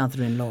bossy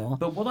mother-in-law.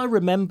 But what I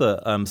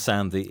remember,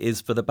 Sandy,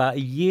 is that about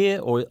a year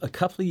or a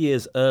couple of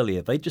years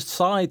earlier, they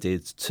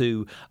decided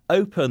to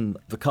open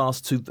the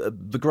cast to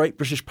the great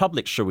British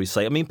public, shall we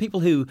say. I mean,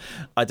 people who,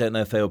 I don't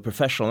know if they were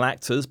professional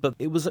actors, but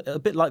it was a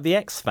bit like the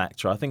X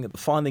Factor, I think,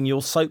 finding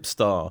your soap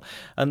star.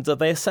 And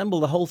they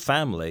assembled the whole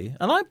family.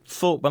 And I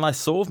thought, when I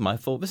saw them, I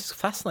thought, this is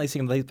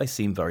fascinating. They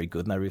seem very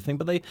good and everything,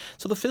 but they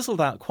sort of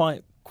fizzled out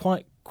quite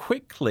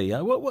quickly.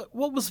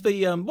 What was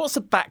the what's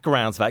the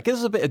background to that? Give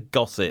us a bit of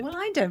gossip. Well,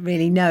 I don't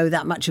really know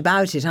that much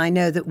about it. I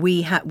know that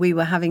we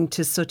were having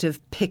to sort of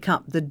pick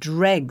up the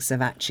dregs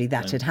of actually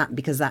that had happened,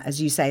 because that,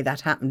 as you say,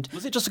 that happened.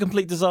 Was it just a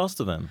complete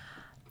disaster then?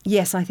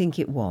 Yes, I think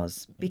it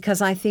was,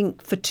 because I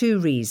think for two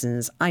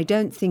reasons. I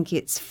don't think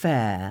it's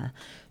fair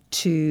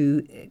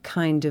to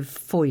kind of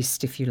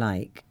foist, if you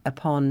like,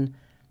 upon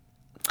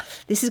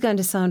this is going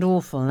to sound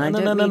awful, and I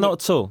don't mean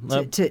not at all.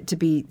 No. To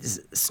be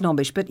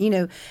snobbish, but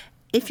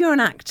if you're an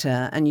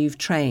actor and you've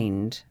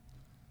trained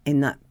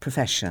in that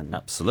profession,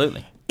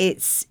 absolutely,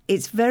 it's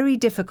very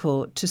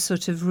difficult to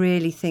sort of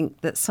really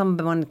think that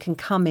someone can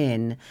come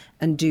in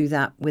and do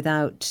that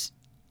without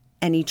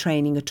any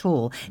training at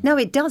all. Now,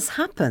 it does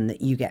happen that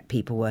you get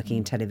people working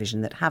in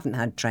television that haven't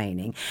had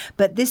training,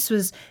 but this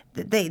was,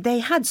 they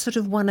had sort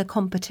of won a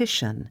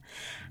competition.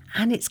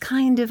 And it's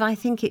kind of, I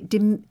think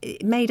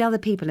it made other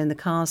people in the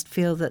cast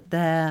feel that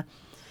their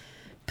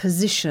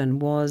position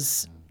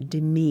was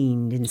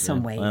demeaned in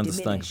some way. I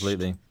understand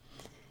completely.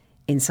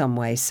 In some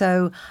way.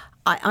 So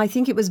I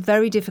think it was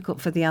very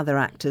difficult for the other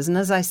actors. And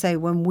as I say,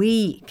 when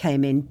we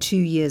came in 2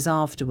 years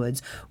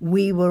afterwards,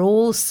 we were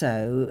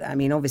also, I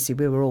mean, obviously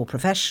we were all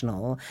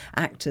professional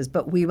actors,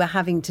 but we were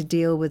having to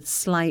deal with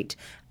slight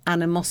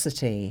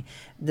animosity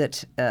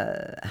that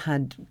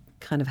had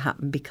kind of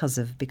happened because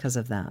of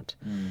that.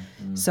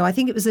 So I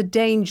think it was a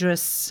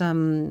dangerous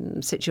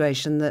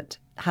situation that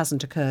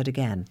hasn't occurred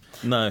again.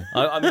 No,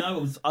 I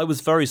mean, I was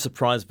very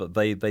surprised, but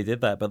they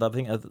did that. But I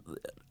think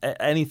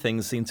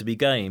anything seemed to be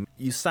game.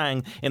 You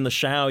sang in the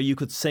shower, you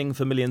could sing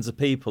for millions of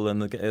people,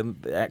 and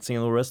acting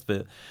and all the rest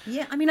of it.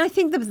 Yeah, I mean, I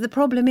think the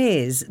problem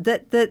is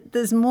that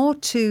there's more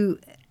to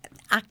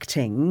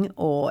acting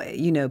or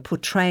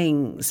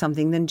portraying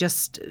something than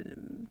just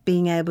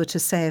being able to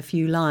say a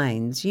few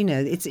lines.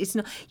 It's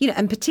not,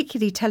 and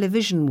particularly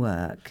television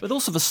work, but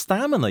also the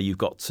stamina you've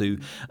got to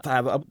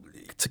have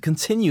to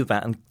continue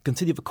that and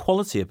continue the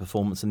quality of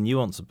performance and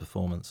nuance of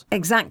performance.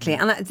 Exactly.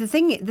 And the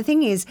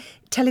thing is,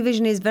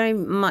 television is very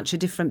much a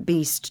different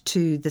beast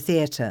to the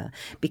theatre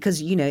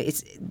because,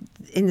 it's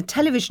in the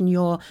television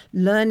you're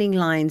learning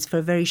lines for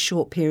a very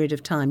short period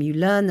of time. You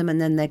learn them and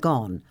then they're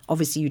gone.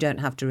 Obviously, you don't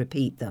have to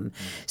repeat them.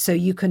 So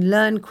you can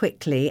learn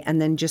quickly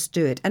and then just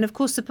do it. And of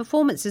course, the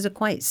performances are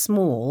quite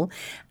small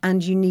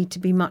and you need to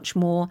be much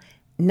more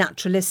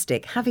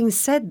naturalistic. Having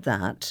said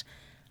that,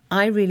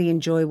 I really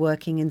enjoy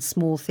working in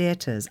small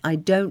theatres. I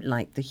don't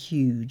like the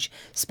huge,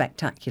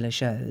 spectacular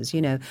shows.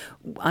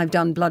 I've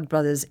done Blood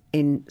Brothers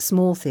in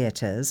small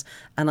theatres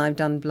and I've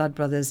done Blood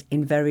Brothers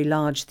in very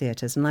large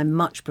theatres, and I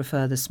much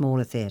prefer the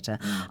smaller theatre.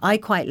 I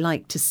quite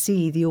like to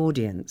see the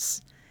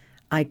audience.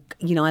 I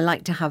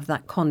like to have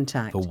that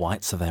contact. The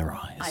whites of their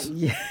eyes.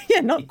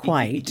 Not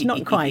quite.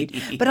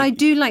 But I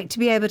do like to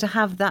be able to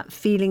have that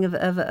feeling of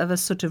a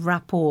sort of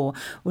rapport.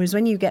 Whereas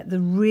when you get the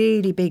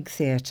really big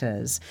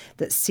theatres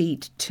that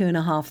seat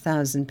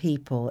 2,500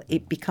 people,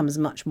 it becomes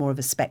much more of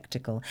a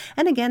spectacle.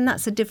 And again,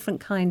 that's a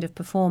different kind of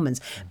performance.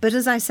 But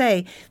as I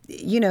say,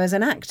 as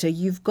an actor,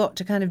 you've got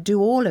to kind of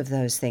do all of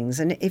those things.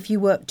 And if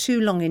you work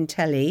too long in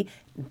telly,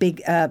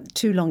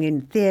 too long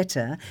in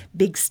theatre,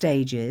 big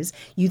stages,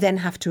 you then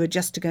have to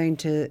adjust to going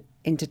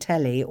into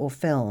telly or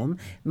film,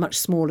 much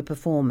smaller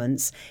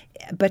performance,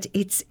 but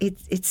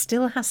it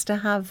still has to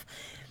have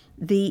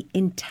the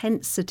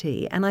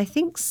intensity. And I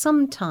think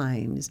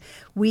sometimes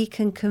we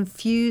can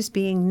confuse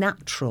being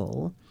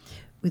natural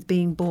with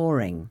being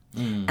boring.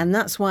 And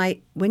that's why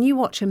when you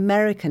watch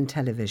American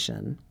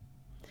television,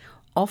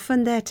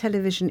 often their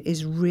television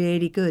is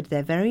really good.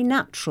 They're very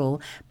natural,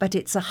 but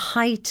it's a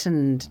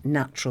heightened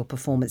natural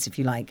performance, if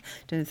you like.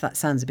 I don't know if that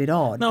sounds a bit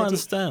odd. No, I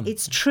understand.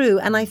 It's true.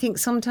 And I think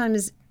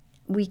sometimes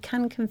we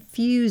can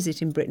confuse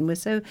it in Britain. We're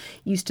so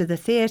used to the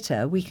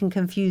theatre, we can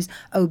confuse,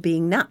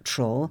 being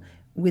natural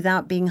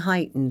without being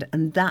heightened.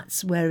 And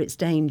that's where it's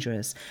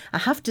dangerous. I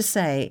have to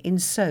say, in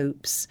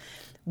soaps,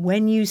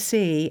 when you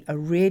see a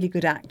really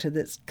good actor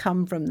that's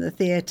come from the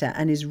theatre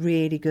and is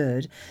really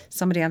good,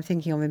 somebody I'm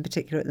thinking of in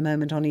particular at the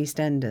moment on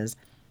EastEnders,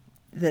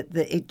 that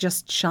it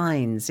just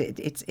shines.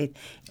 It's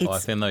I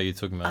think no, you're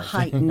talking about a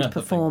heightened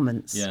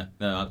performance. Yeah,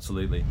 no,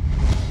 absolutely.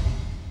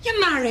 You're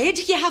married,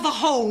 you have a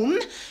home.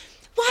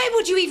 Why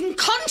would you even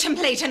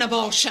contemplate an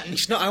abortion?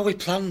 It's not how we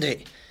planned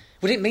it.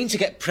 We didn't mean to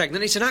get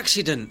pregnant, it's an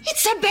accident.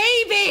 It's a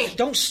baby!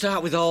 Don't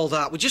start with all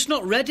that, we're just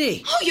not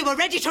ready. Oh, you were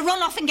ready to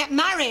run off and get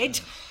married?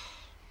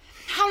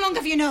 How long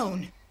have you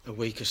known? A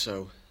week or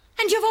so.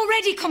 And you've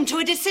already come to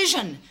a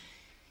decision.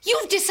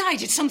 You've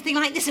decided something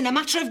like this in a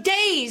matter of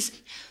days.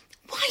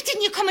 Why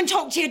didn't you come and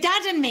talk to your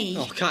dad and me?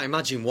 Oh, I can't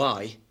imagine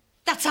why.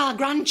 That's our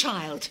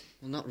grandchild.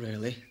 Well, not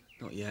really.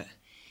 Not yet.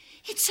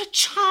 It's a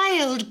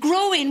child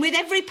growing with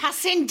every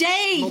passing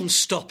day. Mum,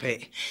 stop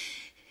it.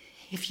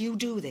 If you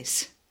do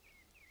this,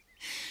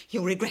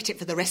 you'll regret it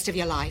for the rest of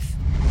your life.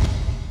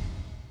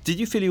 Did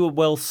you feel you were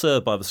well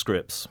served by the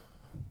scripts?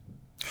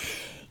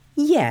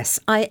 Yes,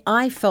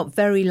 I felt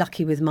very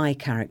lucky with my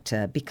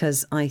character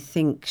because I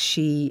think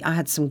I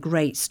had some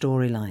great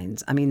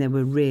storylines. I mean, they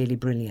were really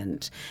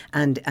brilliant.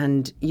 And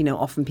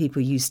often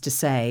people used to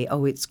say,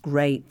 oh, it's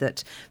great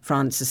that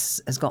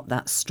Frances has got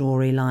that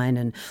storyline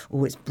and,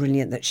 oh, it's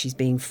brilliant that she's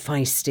being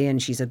feisty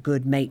and she's a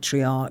good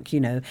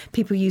matriarch,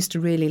 People used to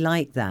really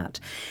like that.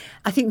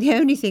 I think the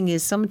only thing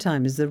is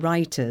sometimes the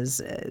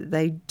writers,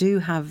 they do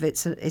have,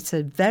 it's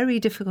a very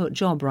difficult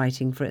job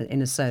writing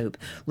in a soap,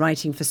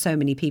 writing for so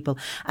many people.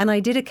 And I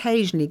did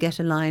occasionally get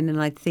a line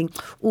and I'd think,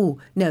 oh,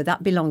 no,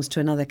 that belongs to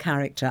another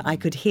character. I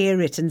could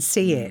hear it and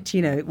see it.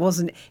 You know, it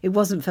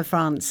wasn't for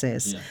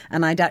Francis. Yeah.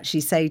 And I'd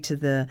actually say to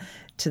the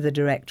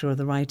director or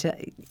the writer,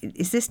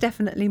 is this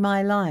definitely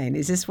my line?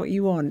 Is this what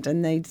you want?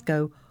 And they'd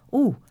go,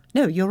 oh,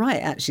 no, you're right,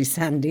 actually,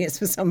 Sandy. It's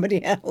for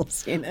somebody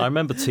else. You know? I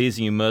remember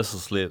teasing you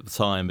mercilessly at the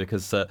time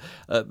because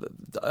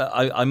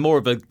I'm more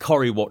of a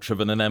Corrie watcher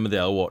than an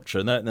Emmerdale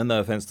watcher. No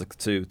offence to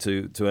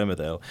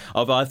Emmerdale.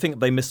 Although I think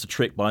they missed a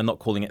trick by not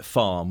calling it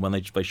Farm when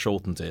they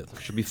shortened it.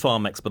 It should be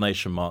Farm !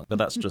 But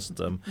that's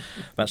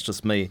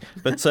just me.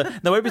 But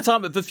no,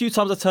 the few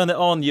times I turn it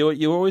on,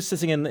 you're always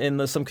sitting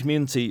in some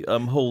community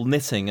hall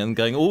knitting and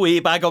going,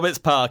 oh, bag of its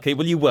parky.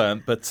 Well, you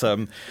weren't, but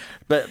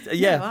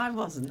yeah. No, I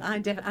wasn't. I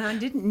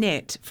didn't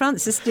knit.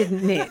 Frances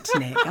didn't knit,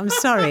 Nick. I'm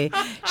sorry.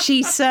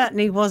 She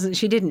certainly wasn't.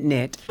 She didn't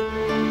knit.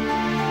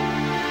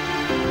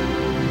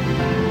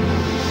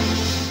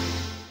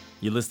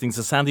 You're listening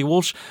to Sandy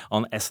Walsh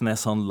on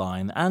SNS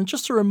Online. And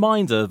just a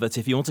reminder that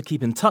if you want to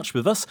keep in touch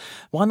with us,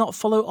 why not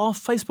follow our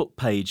Facebook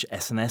page,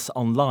 SNS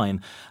Online,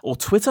 or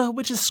Twitter,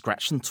 which is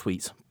Scratch and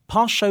Tweet.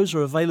 Past shows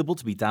are available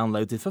to be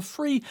downloaded for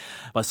free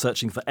by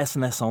searching for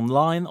SNS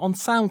Online on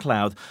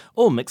SoundCloud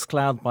or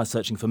Mixcloud by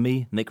searching for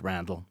me, Nick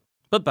Randall.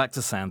 But back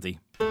to Sandy.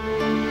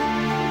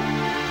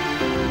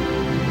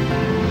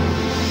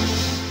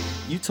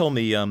 You told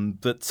me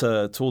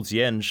that towards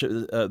the end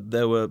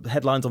there were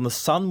headlines on The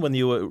Sun when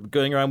you were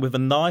going around with a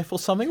knife or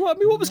something. What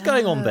was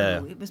going on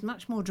there? It was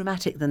much more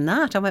dramatic than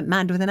that. I went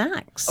mad with an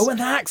axe. Oh, an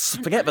axe!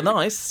 Forget the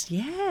knife.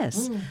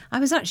 Yes. I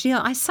was actually...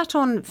 I sat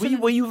on...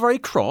 Were you very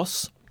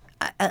cross?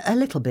 A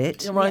little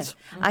bit. Right. Yes.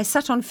 I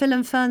sat on Phil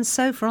and Fern's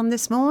sofa on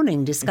this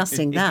morning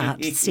discussing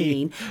that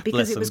scene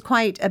because it was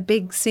quite a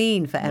big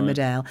scene for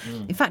Emmerdale.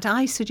 Right. In fact,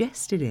 I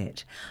suggested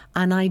it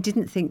and I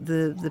didn't think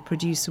the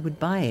producer would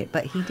buy it,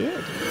 but he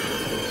did.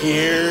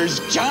 Here's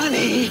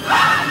Johnny!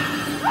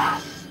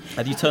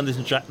 Had you turned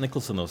into Jack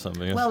Nicholson or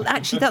something? Well,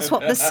 actually, that's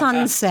what The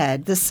Sun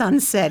said. The Sun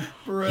said,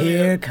 brilliant.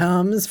 Here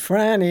comes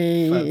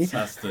Franny.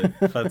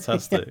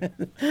 Fantastic.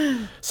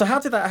 So how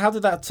did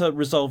that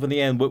resolve in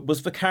the end?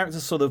 Was the character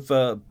sort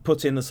of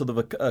put in a sort of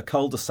a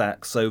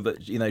cul-de-sac so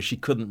that she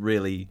couldn't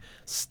really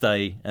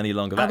stay any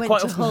longer? That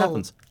quite often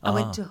happens. I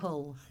went to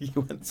Hull. You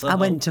went to Hull? I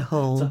went to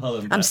Hull. To Hull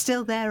and back. I'm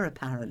still there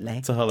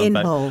apparently. To Hull and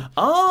back. Hull.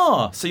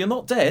 Ah, so you're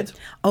not dead?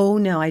 Oh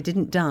no, I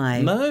didn't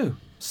die. No.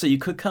 So you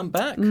could come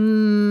back?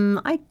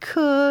 I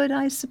could,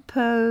 I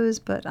suppose,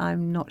 but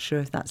I'm not sure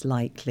if that's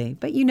likely.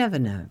 But you never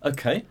know.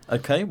 Okay.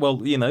 Well,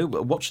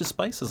 watch your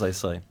space, as they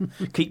say.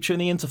 Keep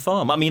tuning into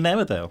Farm. I mean,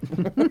 Emmerdale.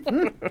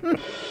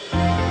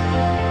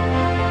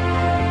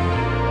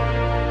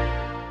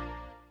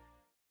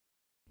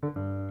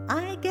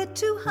 I get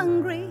too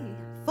hungry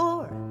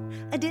for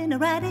a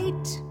dinner at 8.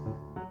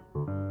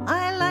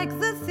 I like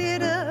the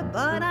theatre,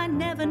 but I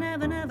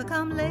never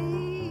come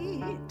late.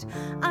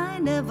 I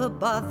never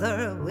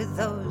bother with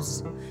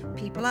those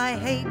people I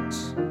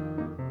hate.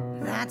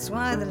 That's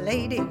why the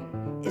lady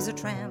is a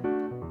tramp.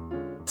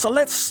 So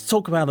let's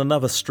talk about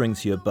another string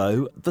to your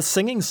bow, the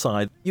singing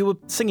side. You were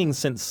singing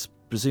since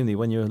presumably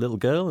when you were a little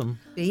girl.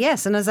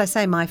 Yes, and as I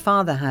say, my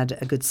father had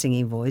a good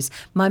singing voice.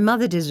 My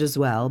mother did as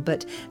well,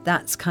 but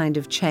that's kind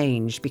of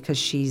changed because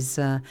she's,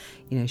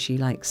 she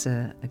likes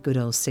a good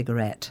old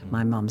cigarette,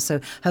 my mum.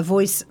 So her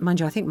voice, mind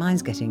you, I think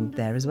mine's getting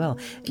there as well,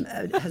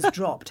 has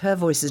dropped. Her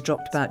voice has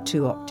dropped about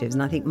 2 octaves,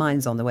 and I think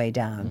mine's on the way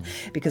down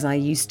because I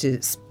used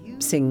to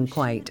sing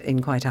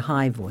in quite a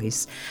high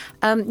voice.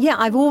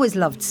 I've always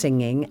loved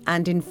singing,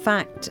 and in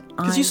fact...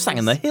 Because you sang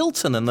in the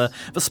Hilton and the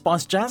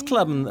Spice Jazz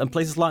Club and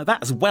places like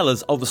that, as well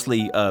as,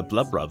 obviously,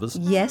 Blood Brothers.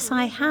 Yes,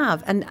 I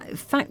have. And in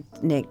fact,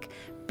 Nick,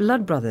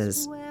 Blood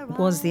Brothers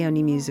was the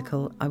only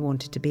musical I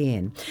wanted to be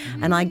in.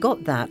 And I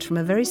got that from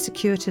a very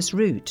circuitous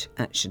route,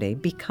 actually,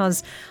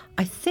 because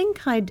I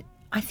think I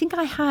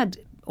had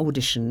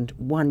auditioned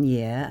 1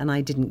 year and I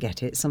didn't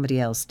get it, somebody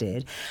else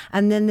did.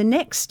 And then the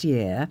next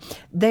year,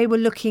 they were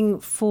looking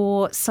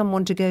for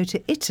someone to go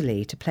to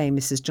Italy to play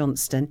Mrs.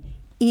 Johnston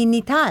in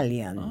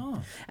Italian.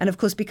 Oh. And of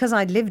course, because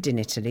I'd lived in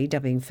Italy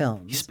dubbing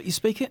films... You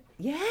speak it?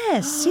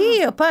 Yes, sì,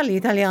 io parlo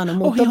italiano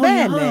molto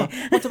bene.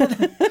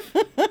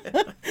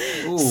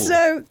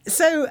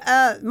 So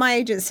my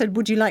agent said,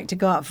 would you like to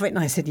go up for it? And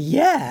I said,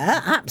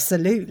 yeah,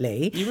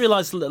 absolutely. You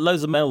realise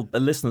loads of male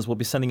listeners will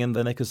be sending in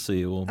their knickers to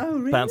you or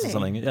pants or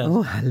something. Yeah.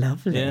 Oh, how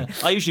lovely. Yeah.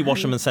 I usually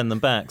wash them and send them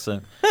back,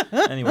 so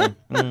anyway.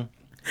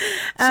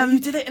 So you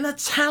did it in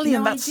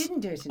Italian? No, I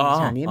didn't do it in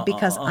Italian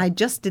because I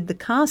just did the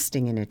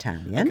casting in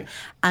Italian. Okay.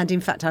 And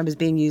in fact, I was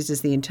being used as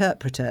the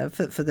interpreter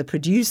for the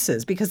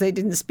producers because they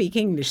didn't speak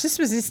English. This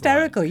was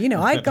hysterical. Right.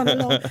 I'd gone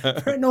along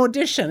for an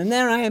audition and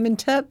there I am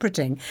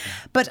interpreting.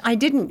 But I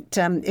didn't,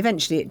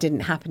 eventually it didn't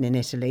happen in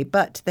Italy.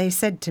 But they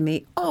said to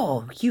me,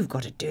 oh, you've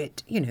got to do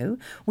it.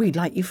 We'd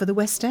like you for the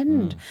West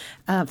End,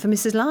 for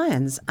Mrs.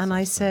 Lyons. And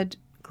I said...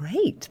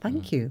 great.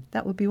 Thank you.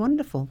 That would be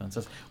wonderful.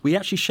 Fantastic. We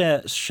actually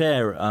share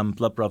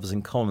Blood Brothers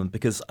in common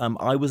because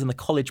I was in a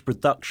college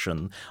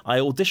production. I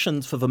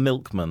auditioned for The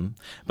Milkman,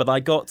 but I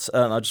got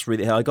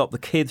I got the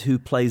kid who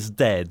plays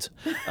Dead.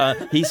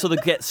 He sort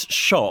of gets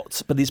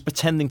shot, but he's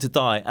pretending to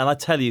die. And I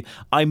tell you,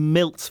 I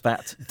milked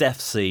that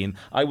death scene.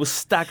 I was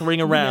staggering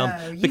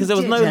around because there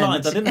was no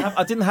lines.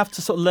 I didn't have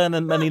to sort of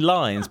learn many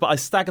lines, but I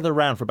staggered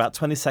around for about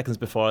 20 seconds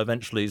before I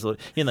eventually,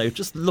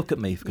 just look at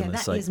me, for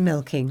goodness sake. That is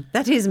milking.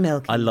 That is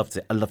milking. I loved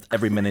it. I loved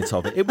every minute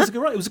of it. It was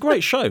a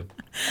great show.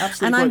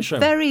 Absolutely great show.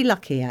 And I'm very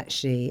lucky,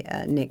 actually,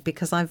 Nick,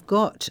 because I've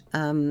got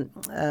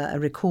a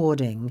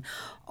recording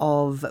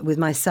with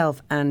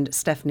myself and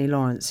Stephanie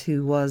Lawrence,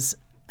 who was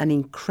an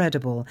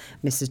incredible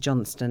Mrs.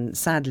 Johnston.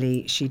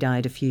 Sadly, she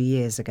died a few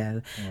years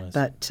ago,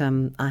 but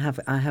I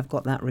have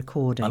got that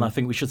recording. And I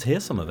think we should hear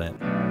some of it.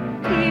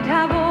 He'd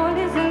have all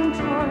his own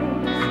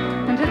toys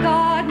and a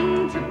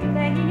garden to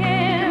play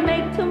in.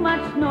 Make too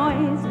much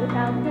noise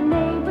without the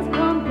neighbours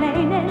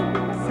complaining.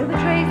 Silver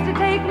trays to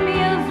take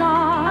meals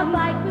on, a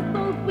bike with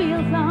both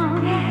wheels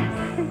on.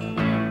 Yes.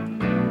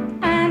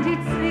 And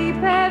he'd sleep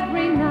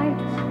every night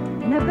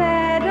in a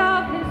bed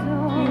of his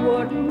own. He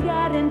wouldn't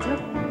get into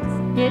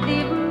fights, he'd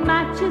leave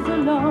matches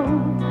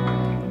alone.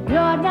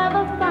 You'll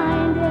never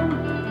find him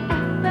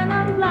effing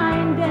and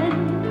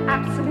blinding.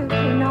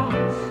 Absolutely not.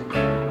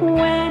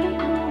 When he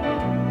grew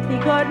up, he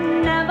could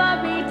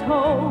never be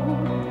told.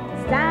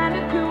 Stand a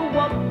queue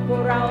up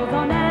for hours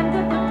on end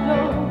at the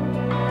door.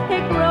 He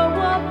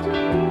grew up to be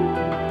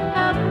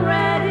a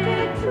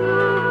credit to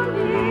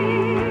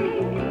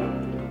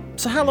me.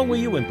 So how long were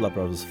you in Blood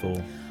Brothers for?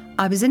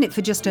 I was in it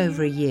for just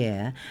over a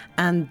year,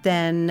 and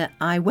then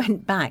I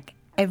went back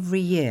every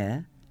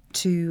year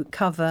to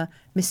cover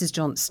Mrs.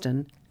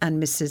 Johnston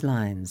and Mrs.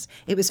 Lyons.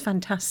 It was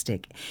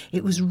fantastic.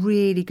 It was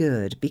really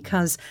good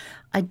because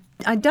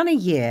I'd done a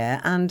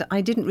year and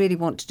I didn't really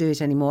want to do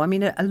it anymore. I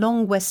mean, a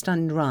long West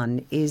End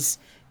run is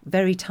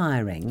very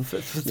tiring.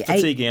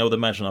 Fatiguing, I would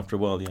imagine, after a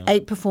while, yeah.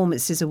 8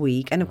 performances a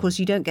week, and of course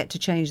you don't get to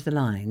change the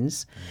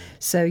lines.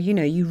 So,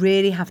 you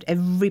really have to,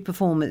 every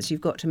performance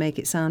you've got to make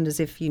it sound as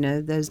if,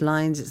 those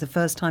lines, it's the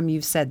first time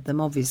you've said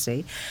them,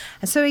 obviously.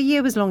 And so a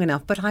year was long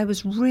enough, but I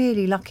was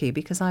really lucky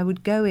because I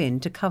would go in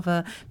to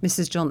cover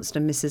Mrs.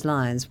 Johnston and Mrs.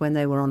 Lyons when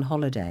they were on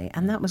holiday,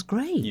 and that was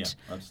great. Yeah,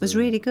 absolutely. It was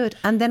really good.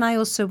 And then I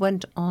also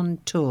went on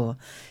tour,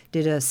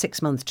 did a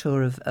 6-month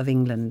tour of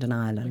England and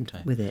Ireland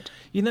with it.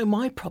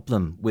 My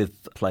problem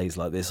with plays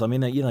like this, I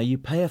mean, you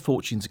pay a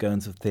fortune to go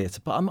into the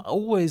theatre, but I'm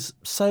always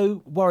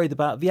so worried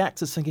about the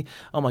actors thinking,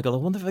 oh my God, I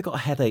wonder if they've got a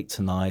headache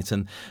tonight,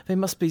 and they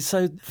must be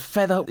so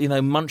fed up,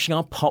 munching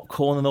on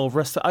popcorn and all the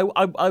rest of it.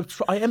 I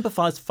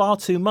empathise far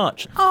too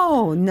much.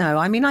 Oh, no.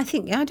 I mean, I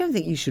don't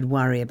think you should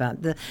worry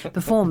about the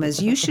performers.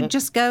 You should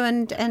just go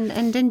and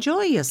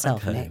enjoy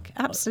yourself, Nick.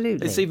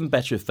 Absolutely. It's even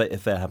better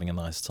if they're having a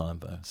nice time,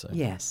 though. So.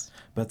 Yes.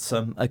 But,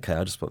 okay,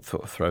 I just thought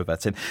throw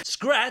that in.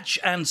 Scratch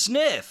and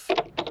Sniff.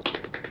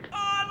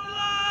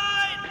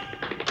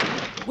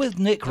 With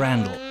Nick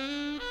Randall.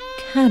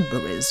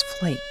 Cadbury's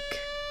Flake,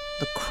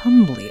 the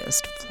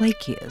crumbliest,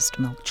 flakiest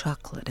milk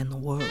chocolate in the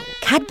world.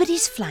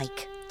 Cadbury's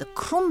Flake, the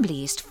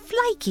crumbliest,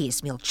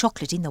 flakiest milk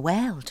chocolate in the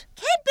world.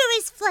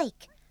 Cadbury's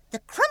Flake, the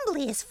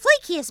crumbliest,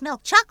 flakiest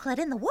milk chocolate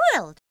in the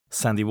world.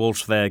 Sandy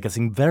Walsh there,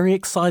 getting very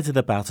excited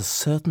about a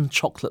certain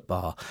chocolate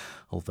bar,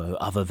 although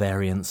other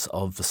variants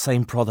of the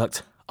same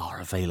product are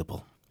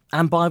available.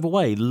 And by the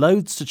way,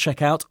 loads to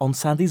check out on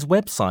Sandy's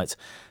website,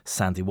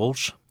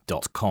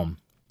 sandywalsh.com.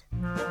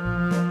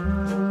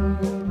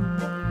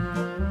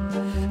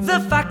 The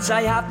facts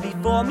I have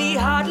before me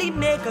hardly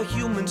make a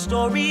human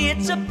story.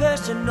 It's a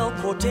personal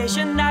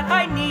quotation that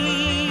I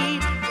need.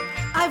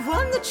 I've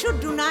one that should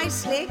do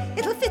nicely.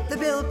 It'll fit the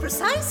bill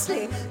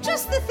precisely.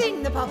 Just the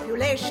thing the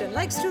population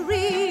likes to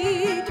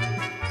read.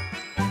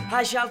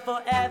 I shall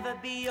forever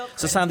be your...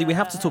 So, Sandy, we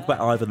have to talk about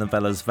Ivor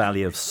Novello's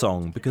Valley of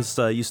Song, because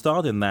you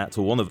starred in that,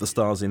 or one of the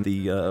stars in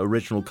the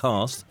original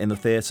cast in the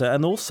theatre,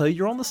 and also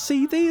you're on the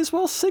CD as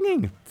well,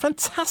 singing.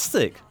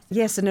 Fantastic.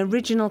 Yes, an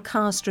original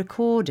cast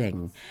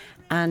recording.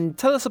 And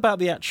tell us about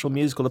the actual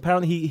musical.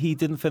 Apparently he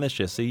didn't finish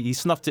this. He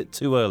snuffed it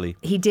too early.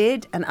 He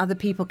did, and other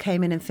people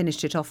came in and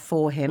finished it off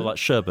for him. Well, like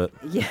Sherbert.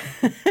 Yeah.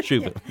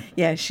 Schubert.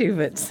 Yeah,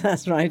 Schubert's.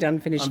 That's right,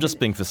 unfinished. I'm just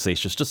being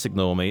facetious. Just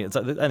ignore me.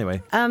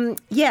 Anyway.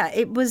 Yeah,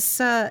 it was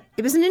an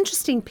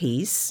interesting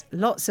piece.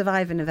 Lots of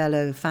Ivor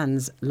Novello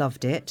fans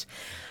loved it.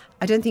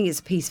 I don't think it's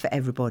a piece for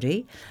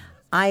everybody.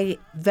 I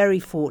very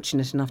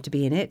fortunate enough to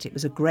be in it. It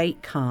was a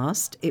great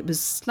cast. It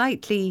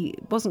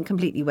wasn't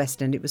completely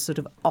West End. It was sort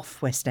of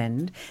off West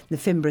End, the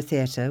Finborough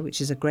Theatre, which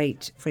is a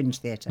great fringe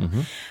theatre.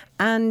 Mm-hmm.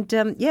 And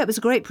it was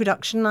a great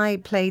production. I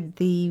played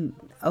the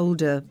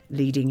older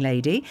leading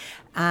lady,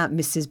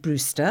 Mrs.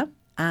 Brewster.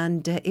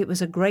 And it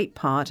was a great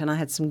part, and I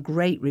had some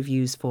great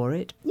reviews for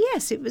it.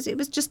 Yes, it was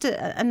just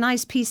a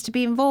nice piece to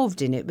be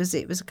involved in. It was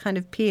a kind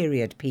of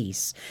period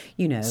piece,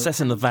 Set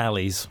in the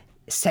valleys.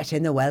 Set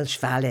in the Welsh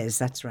valleys,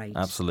 that's right.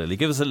 Absolutely.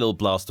 Give us a little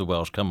blast of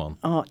Welsh, come on.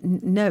 Oh,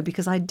 no,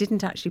 because I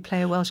didn't actually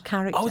play a Welsh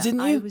character. Oh, didn't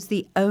you? I was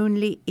the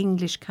only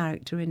English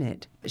character in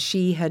it.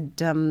 She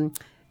had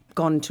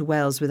gone to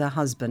Wales with her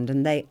husband,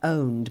 and they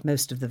owned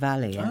most of the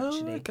valley,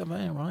 actually. Oh,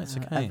 okay, right,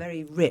 okay. A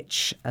very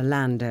rich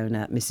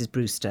landowner, Mrs.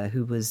 Brewster,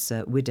 who was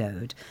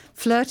widowed,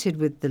 flirted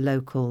with the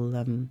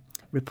local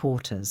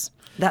reporters.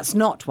 That's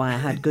not why I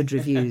had good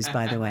reviews,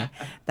 by the way.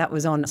 That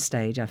was on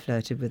stage. I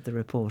flirted with the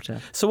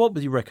reporter. So what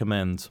would you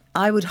recommend?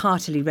 I would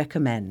heartily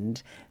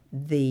recommend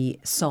the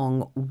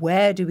song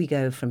Where Do We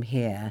Go From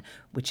Here,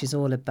 which is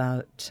all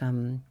about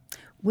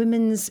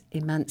women's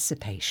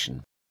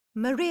emancipation.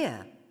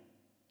 Maria,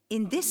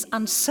 in this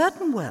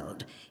uncertain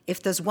world,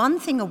 if there's one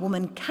thing a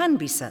woman can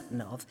be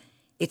certain of,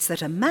 it's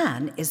that a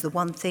man is the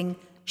one thing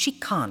she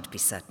can't be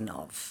certain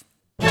of.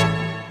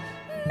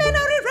 Men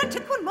are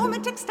erratic, one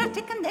moment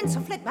ecstatic, and then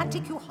so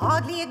phlegmatic you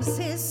hardly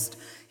exist.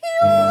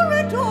 You're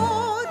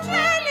adored,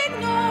 well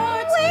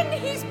ignored, when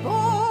he's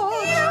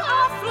bored. You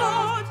are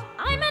flawed.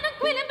 I'm an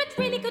unquilling, but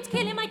really could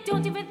kill him. I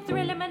don't even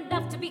thrill him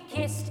enough to be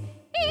kissed.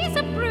 He's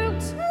a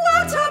brute.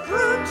 What a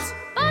brute!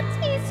 But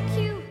he's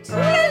cute.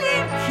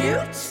 Really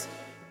cute?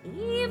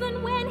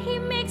 Even when he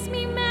makes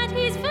me mad,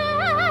 he's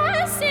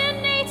fascinating.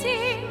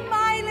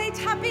 My late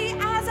happy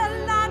as a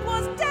lad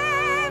was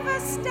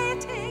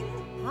devastating.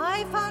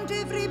 I found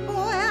every boy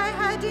I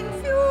had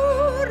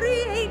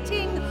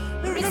infuriating.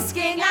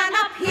 Risking an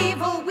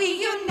upheaval,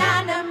 we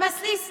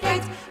unanimously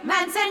state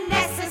man's a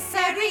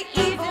necessary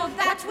evil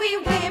that we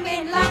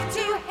women love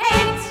to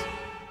hate.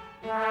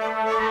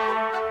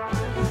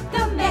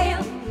 The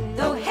male,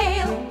 though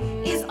hale,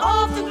 is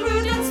of the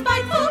crude and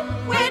spiteful.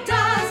 Where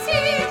does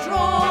he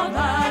draw the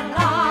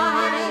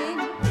line?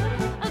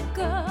 A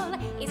girl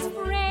is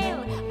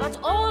frail, but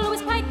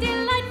always quite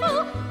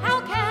delightful. How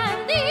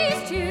can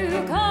these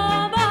two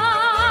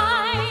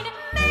combine?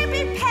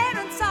 Maybe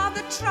parents are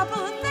the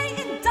trouble. They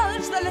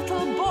indulge the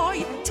little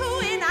boy, too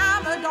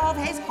enamoured of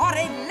his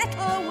horrid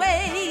little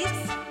ways.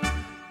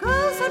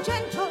 Girls are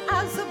gentle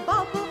as a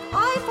bubble.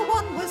 I, for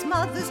one, was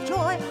mother's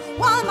joy,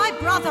 while my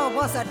brother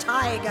was a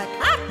tiger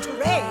cat to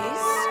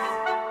raise.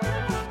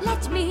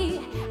 Let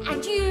me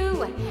and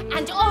you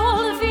and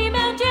all the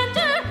female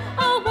gender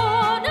a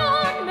war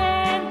on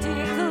men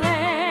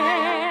declare.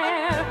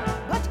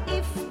 But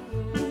if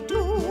we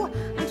do,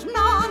 and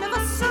none of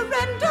us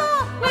surrender,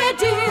 where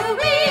do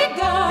we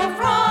go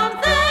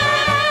from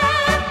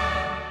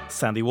there?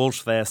 Sandy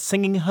Walsh there,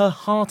 singing her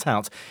heart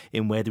out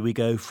in Where Do We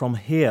Go From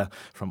Here,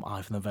 from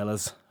Ivor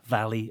Novello's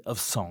Valley of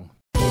Song.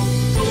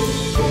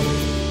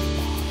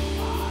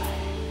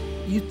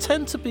 You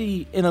tend to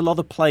be in a lot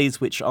of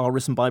plays which are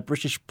written by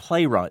British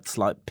playwrights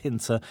like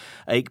Pinter,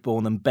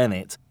 Ayckbourn and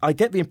Bennett. I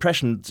get the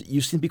impression that you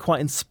seem to be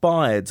quite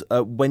inspired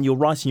when you're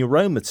writing your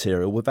own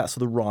material with that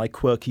sort of wry,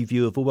 quirky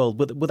view of the world.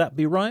 Would that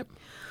be right?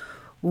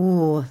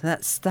 Oh,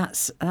 that's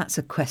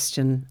a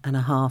question and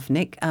a half,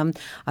 Nick.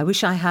 I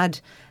wish I had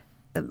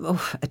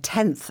a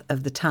tenth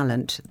of the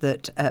talent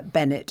that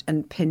Bennett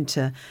and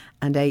Pinter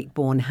and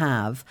Ayckbourn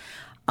have.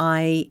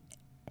 I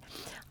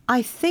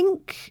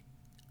think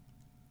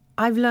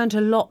I've learned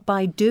a lot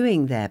by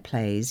doing their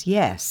plays,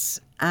 yes.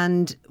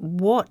 And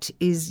what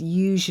is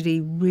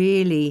usually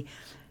really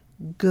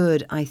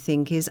good, I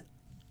think, is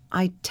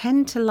I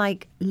tend to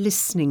like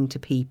listening to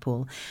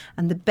people.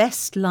 And the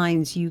best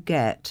lines you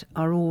get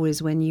are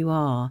always when you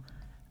are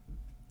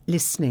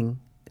listening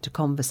to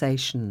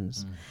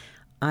conversations.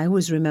 I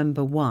always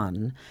remember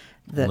one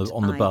that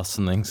on the bus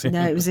and things.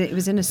 No, it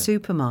was in a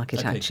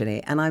supermarket,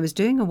 actually, and I was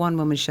doing a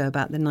one-woman show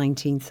about the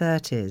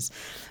 1930s,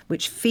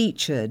 which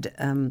featured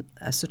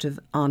a sort of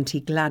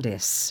Auntie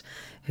Gladys,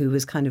 who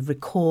was kind of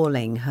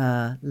recalling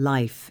her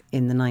life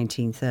in the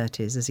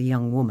 1930s as a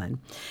young woman.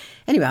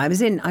 Anyway, I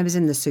was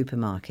in the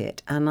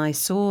supermarket, and I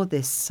saw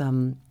this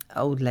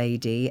old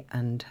lady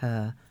and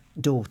her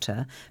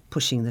daughter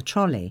pushing the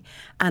trolley,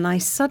 and I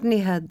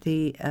suddenly heard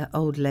the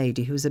old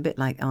lady, who was a bit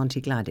like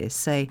Auntie Gladys,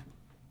 say,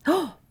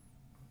 "Oh,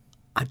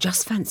 I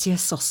just fancy a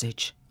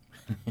sausage."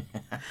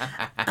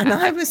 And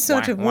I was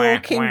sort of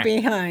walking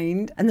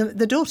behind, and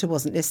the daughter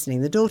wasn't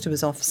listening. The daughter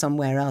was off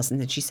somewhere else, and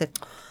then she said,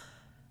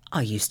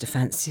 "I used to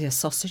fancy a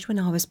sausage when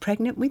I was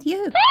pregnant with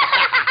you."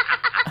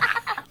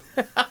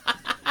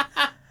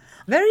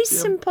 Very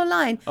simple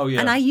line. Oh, yeah.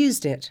 And I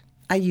used it,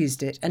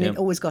 and it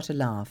always got a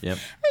laugh. Yep.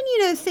 And,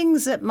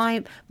 things that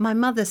my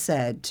mother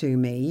said to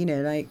me,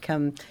 like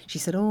she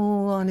said,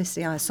 "Oh,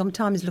 honestly, I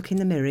sometimes look in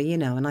the mirror,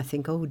 and I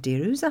think, oh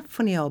dear, who's that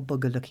funny old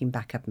bugger looking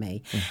back at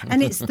me?"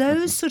 And it's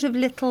those sort of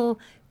little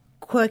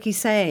quirky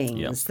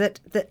sayings that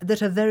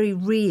are very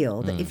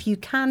real, that if you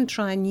can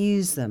try and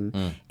use them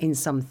in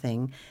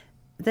something,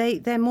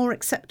 they're more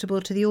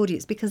acceptable to the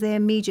audience because they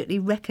immediately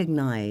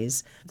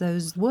recognise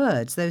those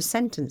words, those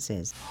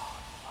sentences.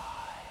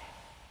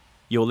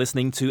 You're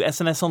listening to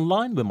SNS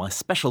Online with my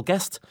special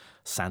guest,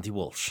 Sandy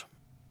Walsh.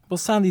 Well,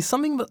 Sandy,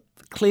 something that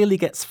clearly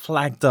gets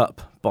flagged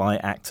up by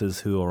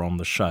actors who are on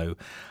the show.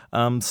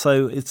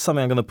 So it's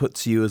something I'm going to put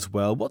to you as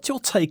well. What's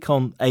your take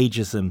on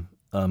ageism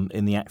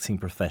in the acting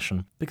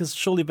profession? Because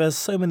surely there's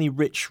so many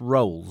rich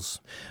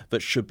roles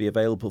that should be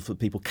available for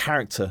people,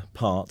 character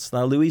parts.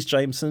 Now, Louise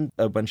Jameson,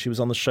 when she was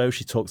on the show,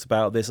 she talks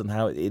about this and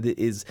how it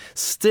is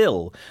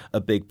still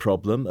a big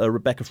problem.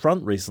 Rebecca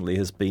Front recently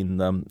has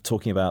been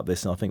talking about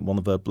this in, I think, one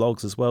of her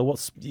blogs as well.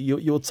 What's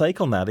your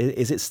take on that?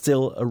 Is it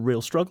still a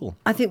real struggle?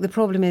 I think the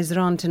problem is there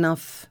aren't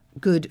enough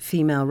good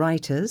female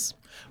writers.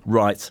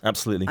 Right,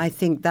 absolutely. I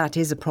think that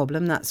is a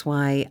problem. That's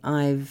why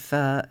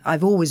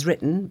I've always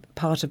written,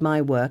 part of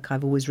my work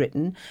I've always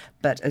written,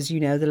 but as you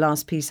know, the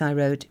last piece I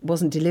wrote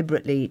wasn't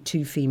deliberately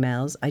to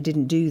females. I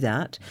didn't do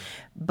that,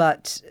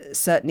 but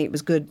certainly it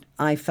was good,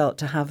 I felt,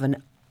 to have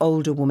an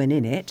older woman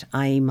in it,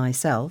 i.e.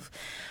 myself.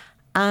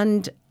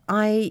 And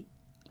I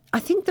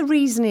think the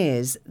reason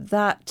is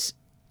that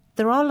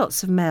there are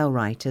lots of male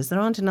writers, there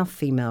aren't enough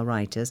female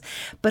writers,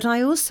 but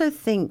I also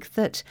think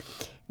that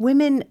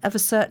women of a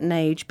certain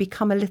age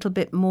become a little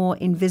bit more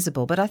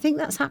invisible. But I think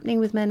that's happening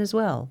with men as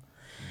well.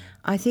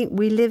 I think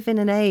we live in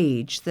an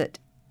age that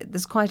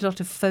there's quite a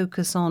lot of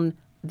focus on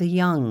the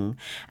young.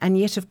 And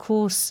yet, of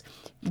course,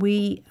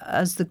 we,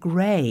 as the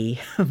grey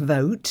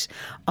vote,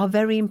 are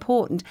very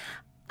important.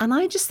 And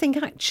I just think,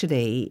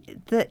 actually,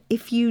 that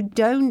if you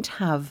don't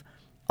have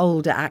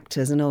older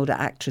actors and older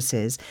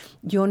actresses,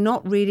 you're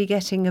not really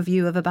getting a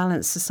view of a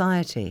balanced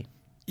society.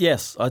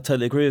 Yes, I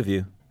totally agree with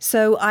you.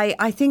 So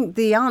I think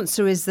the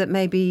answer is that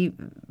maybe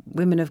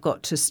women have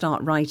got to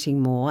start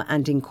writing more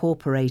and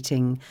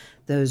incorporating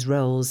those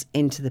roles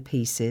into the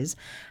pieces.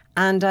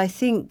 And I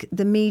think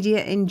the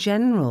media in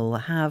general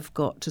have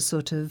got to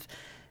sort of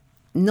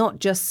not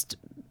just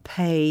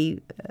pay,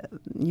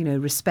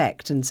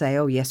 respect and say,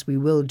 oh, yes, we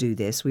will do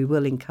this. We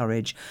will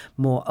encourage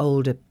more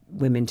older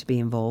women to be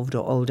involved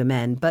or older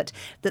men, but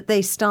that they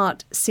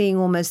start seeing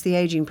almost the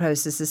ageing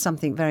process as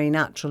something very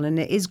natural. And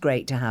it is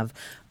great to have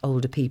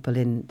older people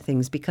in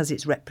things because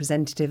it's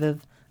representative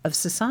of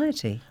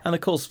society. And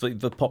of course,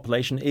 the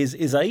population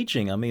is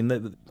ageing. I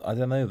mean, I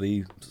don't know,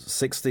 the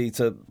 60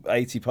 to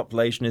 80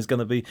 population is going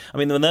to be, I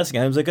mean, the nursing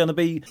homes are going to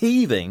be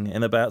heaving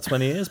in about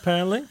 20 years,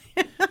 apparently.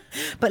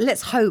 But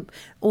let's hope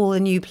all the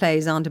new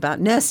plays aren't about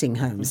nursing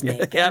homes,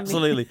 Nick. Yeah,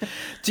 absolutely.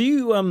 Do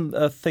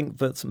you think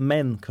that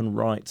men can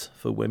write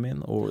for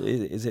women, or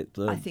is it...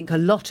 I think a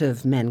lot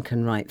of men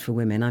can write for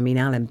women. I mean,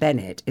 Alan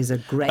Bennett is a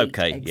great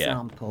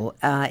example.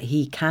 Yeah.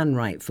 He can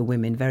write for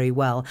women very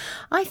well.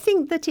 I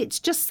think that it's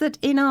just that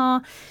in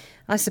our,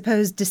 I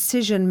suppose,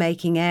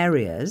 decision-making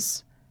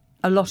areas,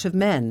 a lot of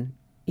men,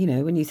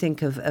 when you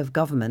think of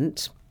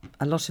government...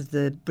 A lot of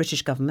the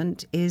British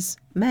government is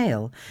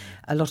male.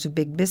 A lot of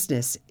big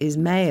business is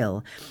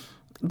male.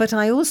 But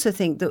I also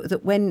think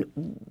that when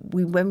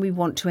we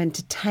want to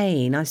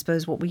entertain, I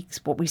suppose what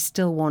we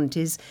still want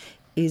is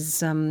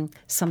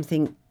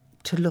something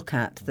to look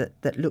at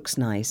that looks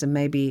nice, and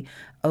maybe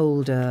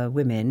older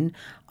women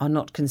are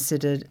not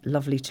considered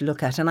lovely to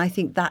look at. And I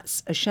think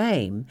that's a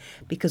shame,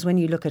 because when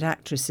you look at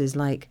actresses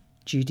like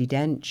Judi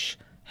Dench,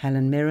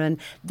 Helen Mirren,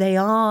 they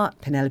are,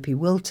 Penelope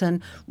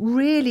Wilton,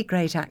 really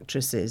great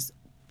actresses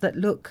that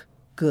look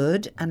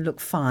good and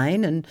look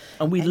fine. And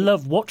we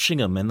love watching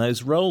them in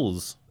those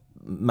roles.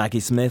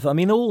 Maggie Smith, I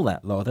mean, all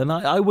that lot. And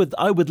I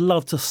would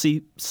love to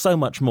see so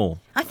much more.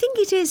 I think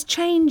it is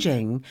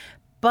changing.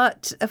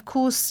 But, of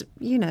course,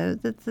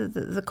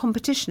 the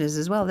competition is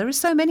as well. There are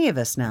so many of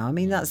us now. I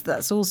mean,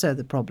 that's also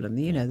the problem.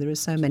 There are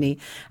so many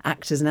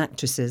actors and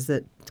actresses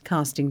that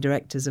casting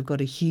directors have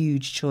got a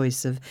huge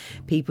choice of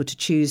people to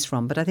choose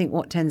from. But I think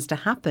what tends to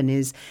happen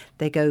is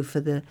they go for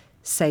the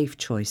safe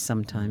choice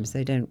sometimes.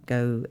 They don't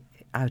go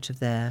out of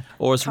their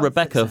Or as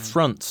Rebecca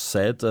Front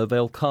said,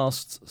 they'll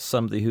cast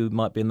somebody who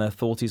might be in their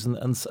 40s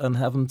and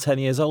have them 10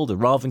 years older,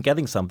 rather than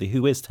getting somebody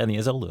who is 10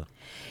 years older.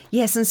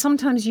 Yes, and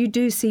sometimes you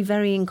do see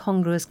very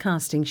incongruous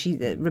casting.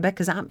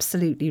 Rebecca's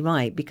absolutely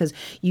right, because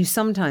you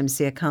sometimes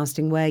see a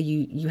casting where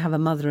you have a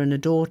mother and a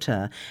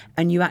daughter,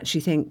 and you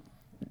actually think,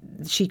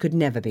 she could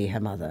never be her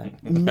mother.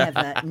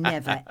 Never,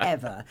 never,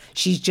 ever.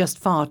 She's just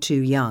far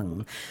too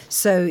young.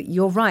 So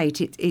you're right.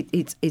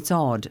 It's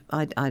odd.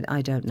 I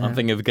don't know. I'm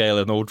thinking of Gail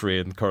and Audrey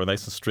in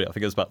Coronation Street. I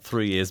think it was about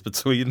 3 years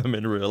between them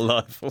in real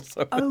life or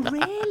so. Oh,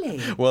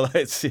 really? Well,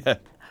 it's, yeah.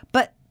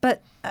 But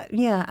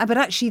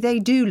actually they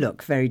do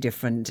look very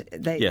different.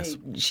 Yes.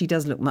 She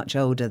does look much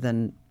older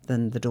than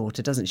the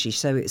daughter, doesn't she?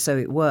 So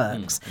it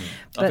works.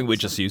 I think we're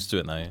just used to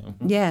it now.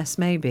 Yes,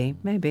 maybe,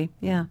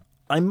 yeah.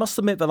 I must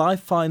admit that I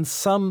find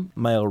some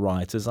male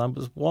writers, I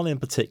was one in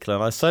particular,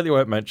 and I certainly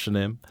won't mention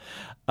him,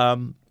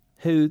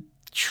 who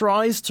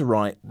tries to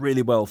write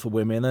really well for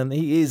women, and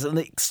he is an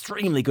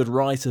extremely good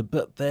writer,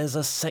 but there's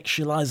a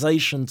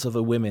sexualisation to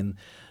the women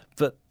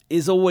that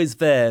is always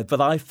there,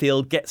 that I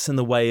feel gets in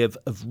the way of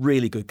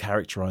really good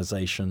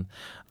characterisation.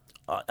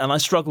 And I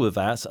struggle with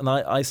that, and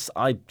I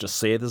just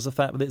see it as the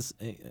fact that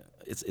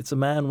it's a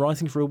man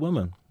writing for a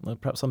woman.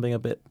 Perhaps I'm being a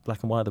bit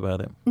black and white about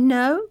it.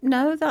 No,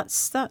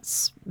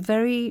 that's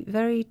very,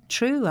 very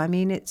true. I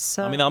mean, it's...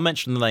 I mean, I'll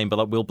mention the name,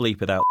 but we'll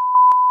bleep it out.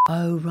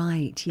 Oh,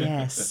 right,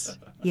 yes.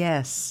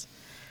 Yes.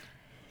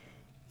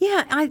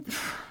 Yeah,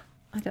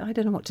 I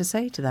don't know what to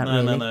say to that,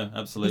 No, really. no,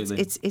 absolutely.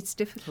 It's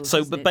difficult. So,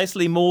 isn't but it?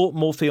 basically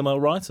more female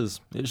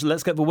writers.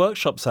 Let's get the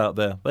workshops out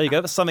there. There you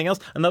go. That's something else.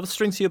 Another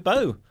string to your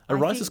bow. A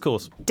writer's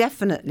course.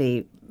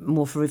 Definitely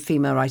more for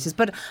female writers.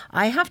 But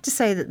I have to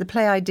say that the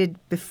play I did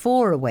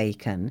before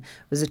Awaken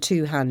was a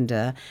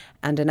two-hander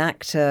and an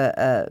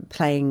actor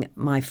playing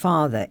my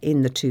father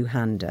in the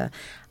two-hander.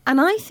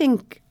 And I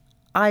think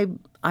I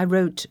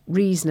wrote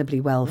reasonably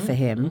well for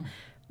him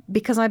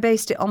because I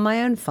based it on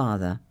my own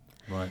father.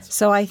 Right.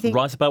 So I think...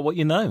 Write about what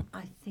you know.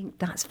 I think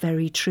that's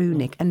very true,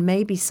 Nick. And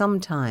maybe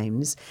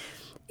sometimes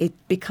it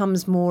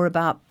becomes more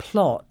about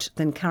plot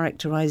than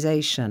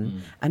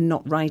characterisation and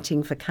not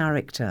writing for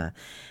character.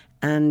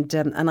 And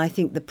I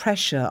think the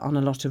pressure on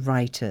a lot of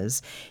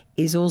writers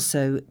is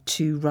also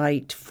to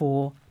write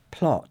for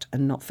plot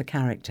and not for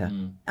character.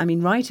 I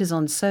mean, writers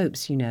on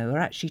soaps, are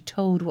actually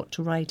told what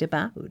to write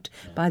about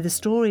by the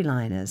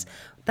storyliners.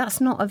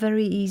 That's not a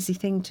very easy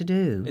thing to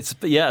do.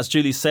 As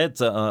Julie said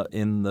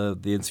in the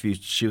interview,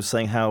 she was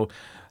saying how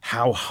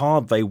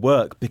hard they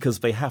work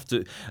because they have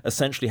to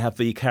essentially have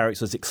the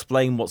characters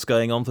explain what's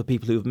going on for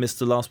people who've missed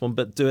the last one,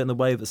 but do it in a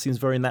way that seems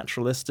very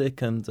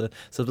naturalistic, and so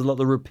there's a lot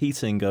of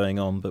repeating going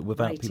on, but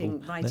without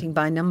writing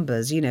by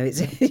numbers.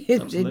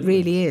 It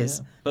really is.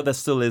 Yeah. But there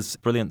still is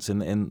brilliance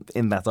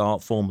in that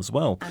art form as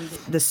well. And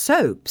the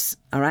soaps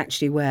are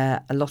actually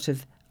where a lot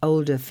of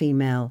older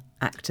female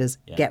actors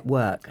get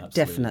work. Absolutely.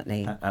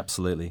 Definitely.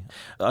 Absolutely.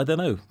 I don't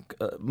know.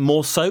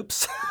 More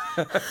soaps?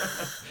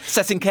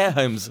 Set in care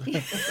homes.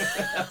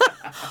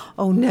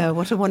 Oh no,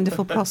 what a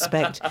wonderful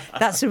prospect.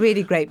 That's a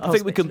really great prospect. I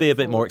think we can be a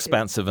bit more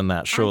expansive than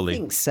that, surely.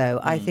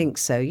 I think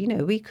so.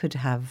 We could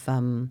have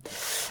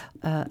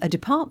a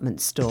department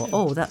store.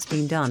 Oh, that's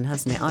been done,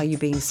 hasn't it? Are you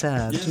being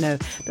served? No,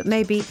 but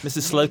maybe...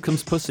 Mrs.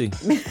 Slocum's pussy.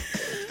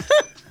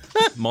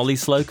 Molly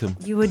Slocum.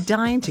 You were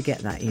dying to get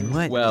that in,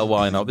 weren't you? Well,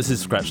 why not? This is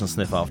Scratch and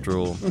Sniff after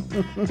all.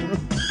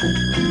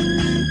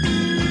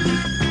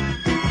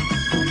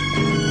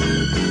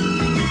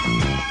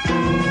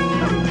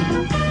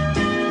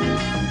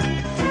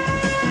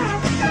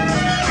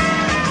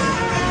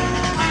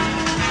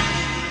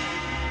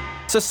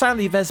 So,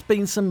 Sandy, there's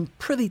been some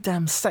pretty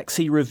damn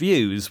sexy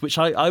reviews, which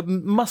I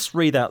must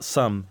read out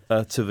some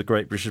to the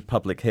great British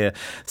public here.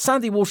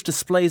 Sandy Walsh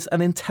displays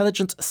an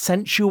intelligent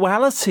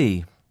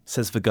sensuality,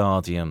 says The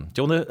Guardian.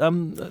 Do you want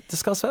to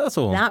discuss that at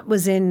all? That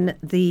was in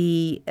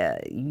the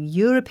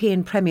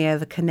European premiere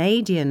of a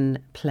Canadian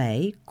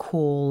play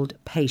called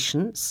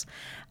Patience.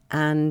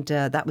 And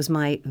that was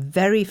my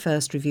very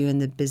first review in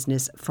the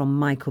business from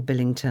Michael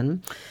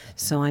Billington.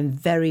 So I'm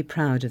very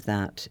proud of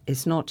that.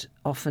 It's not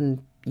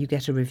often you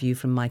get a review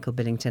from Michael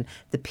Billington.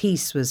 The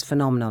piece was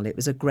phenomenal. It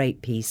was a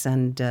great piece.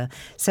 And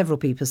several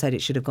people said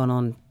it should have gone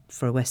on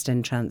for a West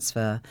End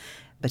transfer,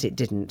 but it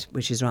didn't,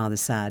 which is rather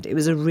sad. It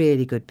was a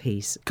really good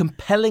piece.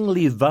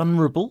 Compellingly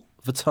vulnerable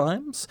for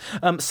times.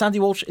 Sandy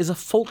Walsh is a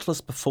faultless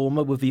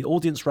performer with the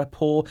audience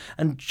rapport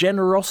and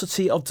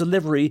generosity of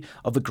delivery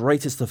of the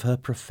greatest of her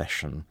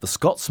profession, The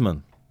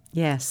Scotsman.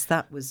 Yes,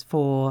 that was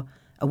for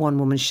a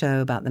one-woman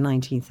show about the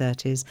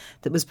 1930s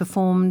that was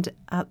performed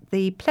at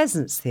the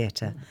Pleasance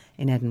Theatre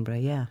in Edinburgh,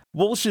 yeah.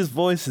 Walsh's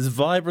voice is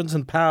vibrant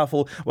and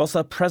powerful, whilst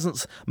her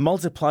presence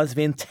multiplies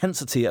the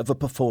intensity of a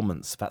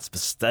performance. That's the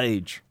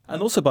stage.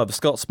 And also by The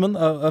Scotsman,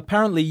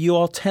 apparently you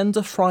are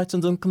tender,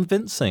 frightened and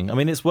convincing. I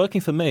mean, it's working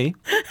for me.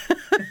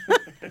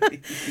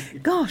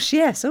 Gosh,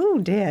 yes. Oh,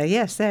 dear.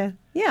 Yes,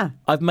 yeah.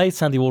 I've made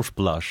Sandy Walsh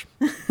blush,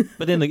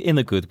 but in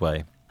a good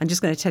way. I'm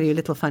just going to tell you a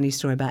little funny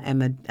story about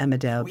Emma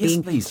Dale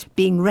please.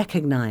 being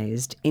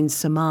recognised in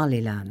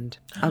Somaliland.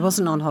 I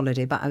wasn't on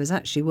holiday, but I was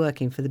actually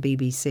working for the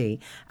BBC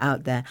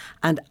out there,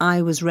 and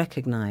I was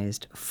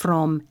recognised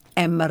from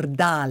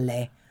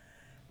Emmerdale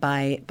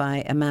by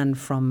a man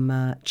from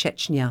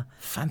Chechnya.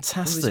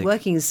 Fantastic. He was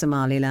working in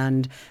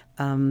Somaliland,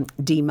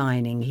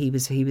 demining. He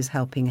was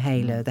helping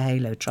Halo, the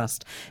Halo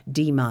Trust,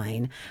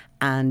 demine,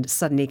 and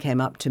suddenly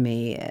came up to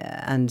me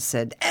and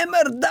said,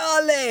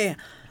 "Emmerdale!"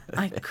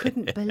 I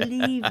couldn't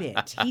believe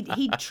it.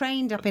 He'd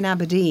trained up in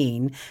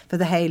Aberdeen for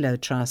the Halo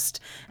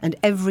Trust, and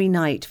every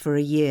night for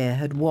a year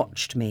had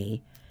watched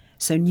me.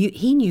 So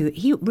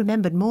he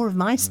remembered more of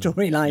my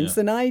storylines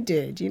than I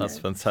did. That's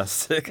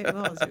fantastic. It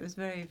was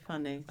very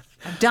funny.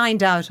 I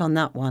dined out on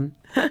that one.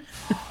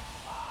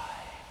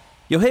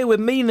 You're here with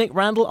me, Nick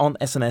Randall, on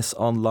SNS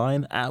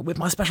Online, with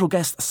my special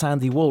guest,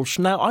 Sandy Walsh.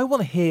 Now, I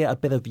want to hear a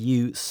bit of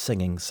you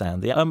singing,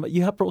 Sandy.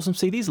 You have brought some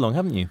CDs along,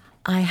 haven't you?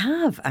 I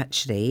have,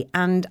 actually.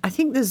 And I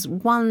think there's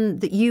one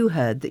that you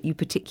heard that you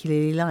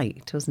particularly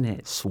liked, wasn't it?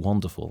 It's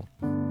wonderful.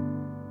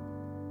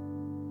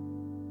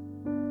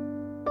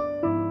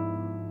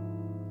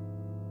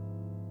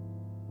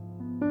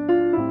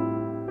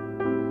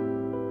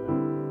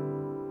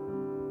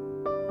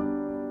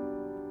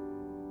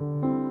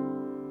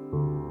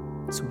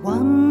 It's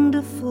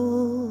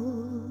wonderful,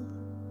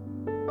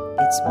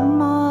 it's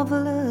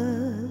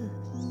marvelous,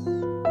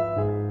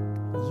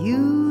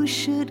 you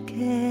should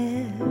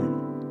care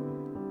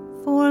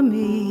for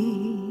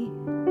me.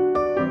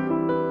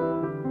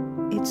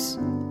 It's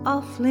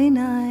awfully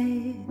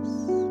nice,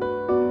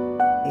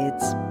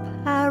 it's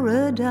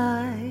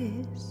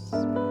paradise.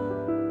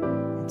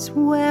 It's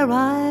where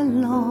I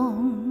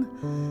long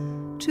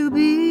to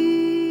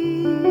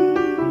be.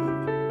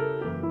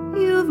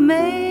 You've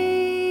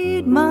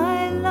made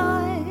my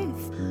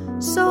life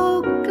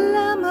so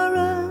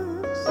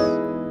glamorous.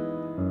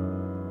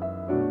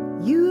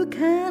 You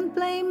can't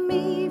blame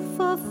me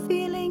for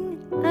feeling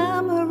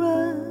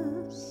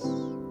amorous.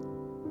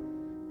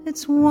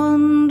 It's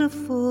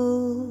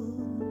wonderful.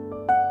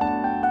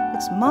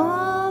 It's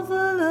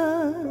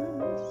marvelous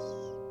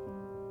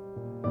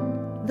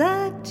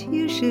that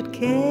you should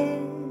care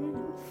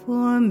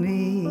for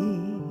me.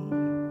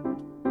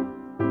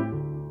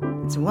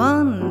 It's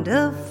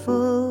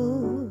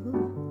wonderful.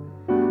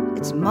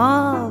 It's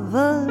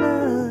marvelous.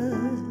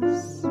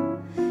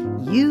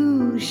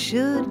 You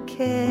should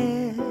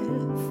care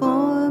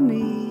for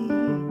me.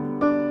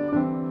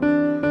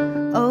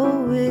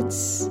 Oh,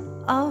 it's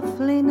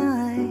awfully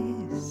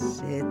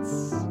nice.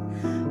 It's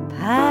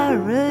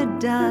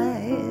paradise.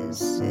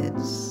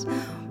 It's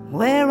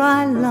where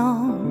I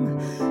long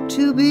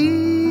to be.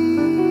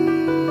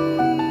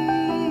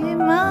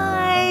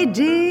 My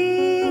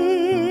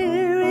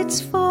dear,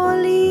 it's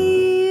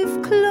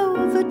 4-leaf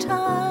clover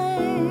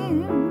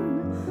time.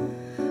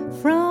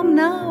 From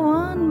now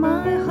on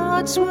my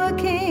heart's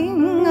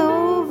working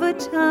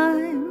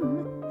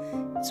overtime.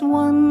 It's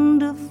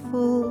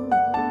wonderful.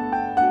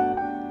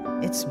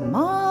 It's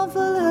marvelous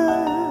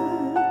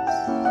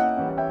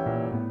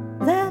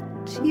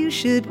that you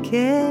should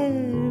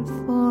care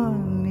for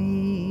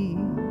me.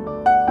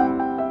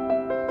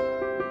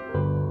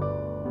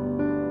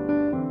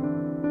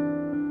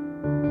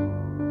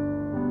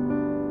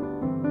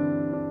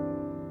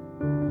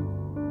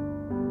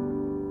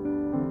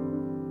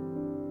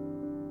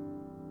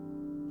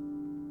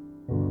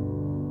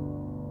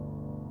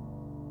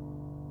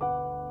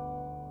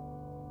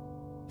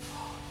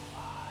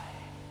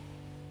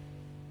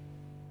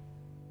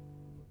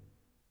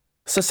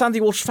 So, Sandy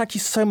Walsh, thank you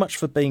so much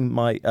for being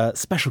my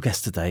special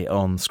guest today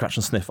on Scratch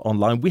and Sniff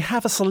Online. We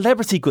have a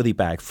celebrity goodie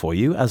bag for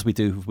you, as we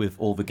do with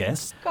all the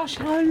guests. Gosh,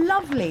 how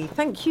lovely.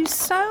 Thank you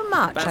so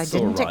much. That's I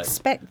didn't all right.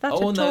 expect that at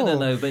all.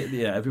 No. But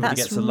yeah, everybody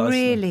That's gets a license.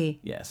 really...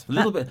 Yes, a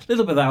little bit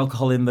of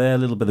alcohol in there, a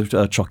little bit of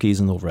chockies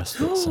and all the rest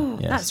of it. So,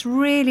 yes. That's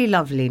really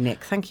lovely,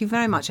 Nick. Thank you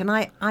very much. And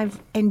I've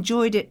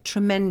enjoyed it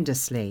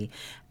tremendously.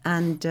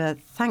 And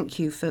thank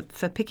you for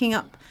picking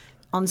up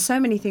on so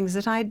many things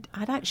that I'd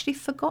actually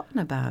forgotten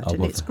about.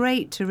 And it's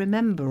great to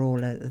remember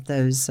all of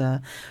those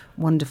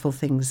wonderful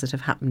things that have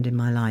happened in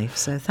my life.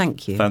 So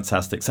thank you.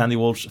 Fantastic. Sandy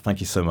Walsh,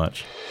 thank you so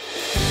much.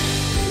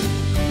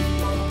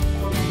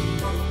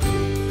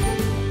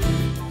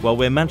 Well,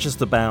 we're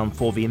Manchester bound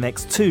for the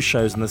next 2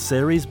 shows in the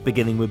series,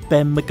 beginning with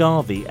Ben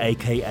McGarvey,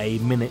 aka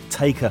Minute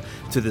Taker,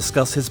 to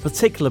discuss his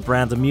particular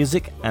brand of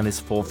music and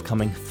his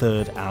forthcoming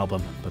 3rd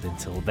album. But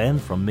until then,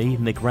 from me,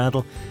 Nick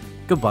Randall,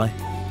 goodbye.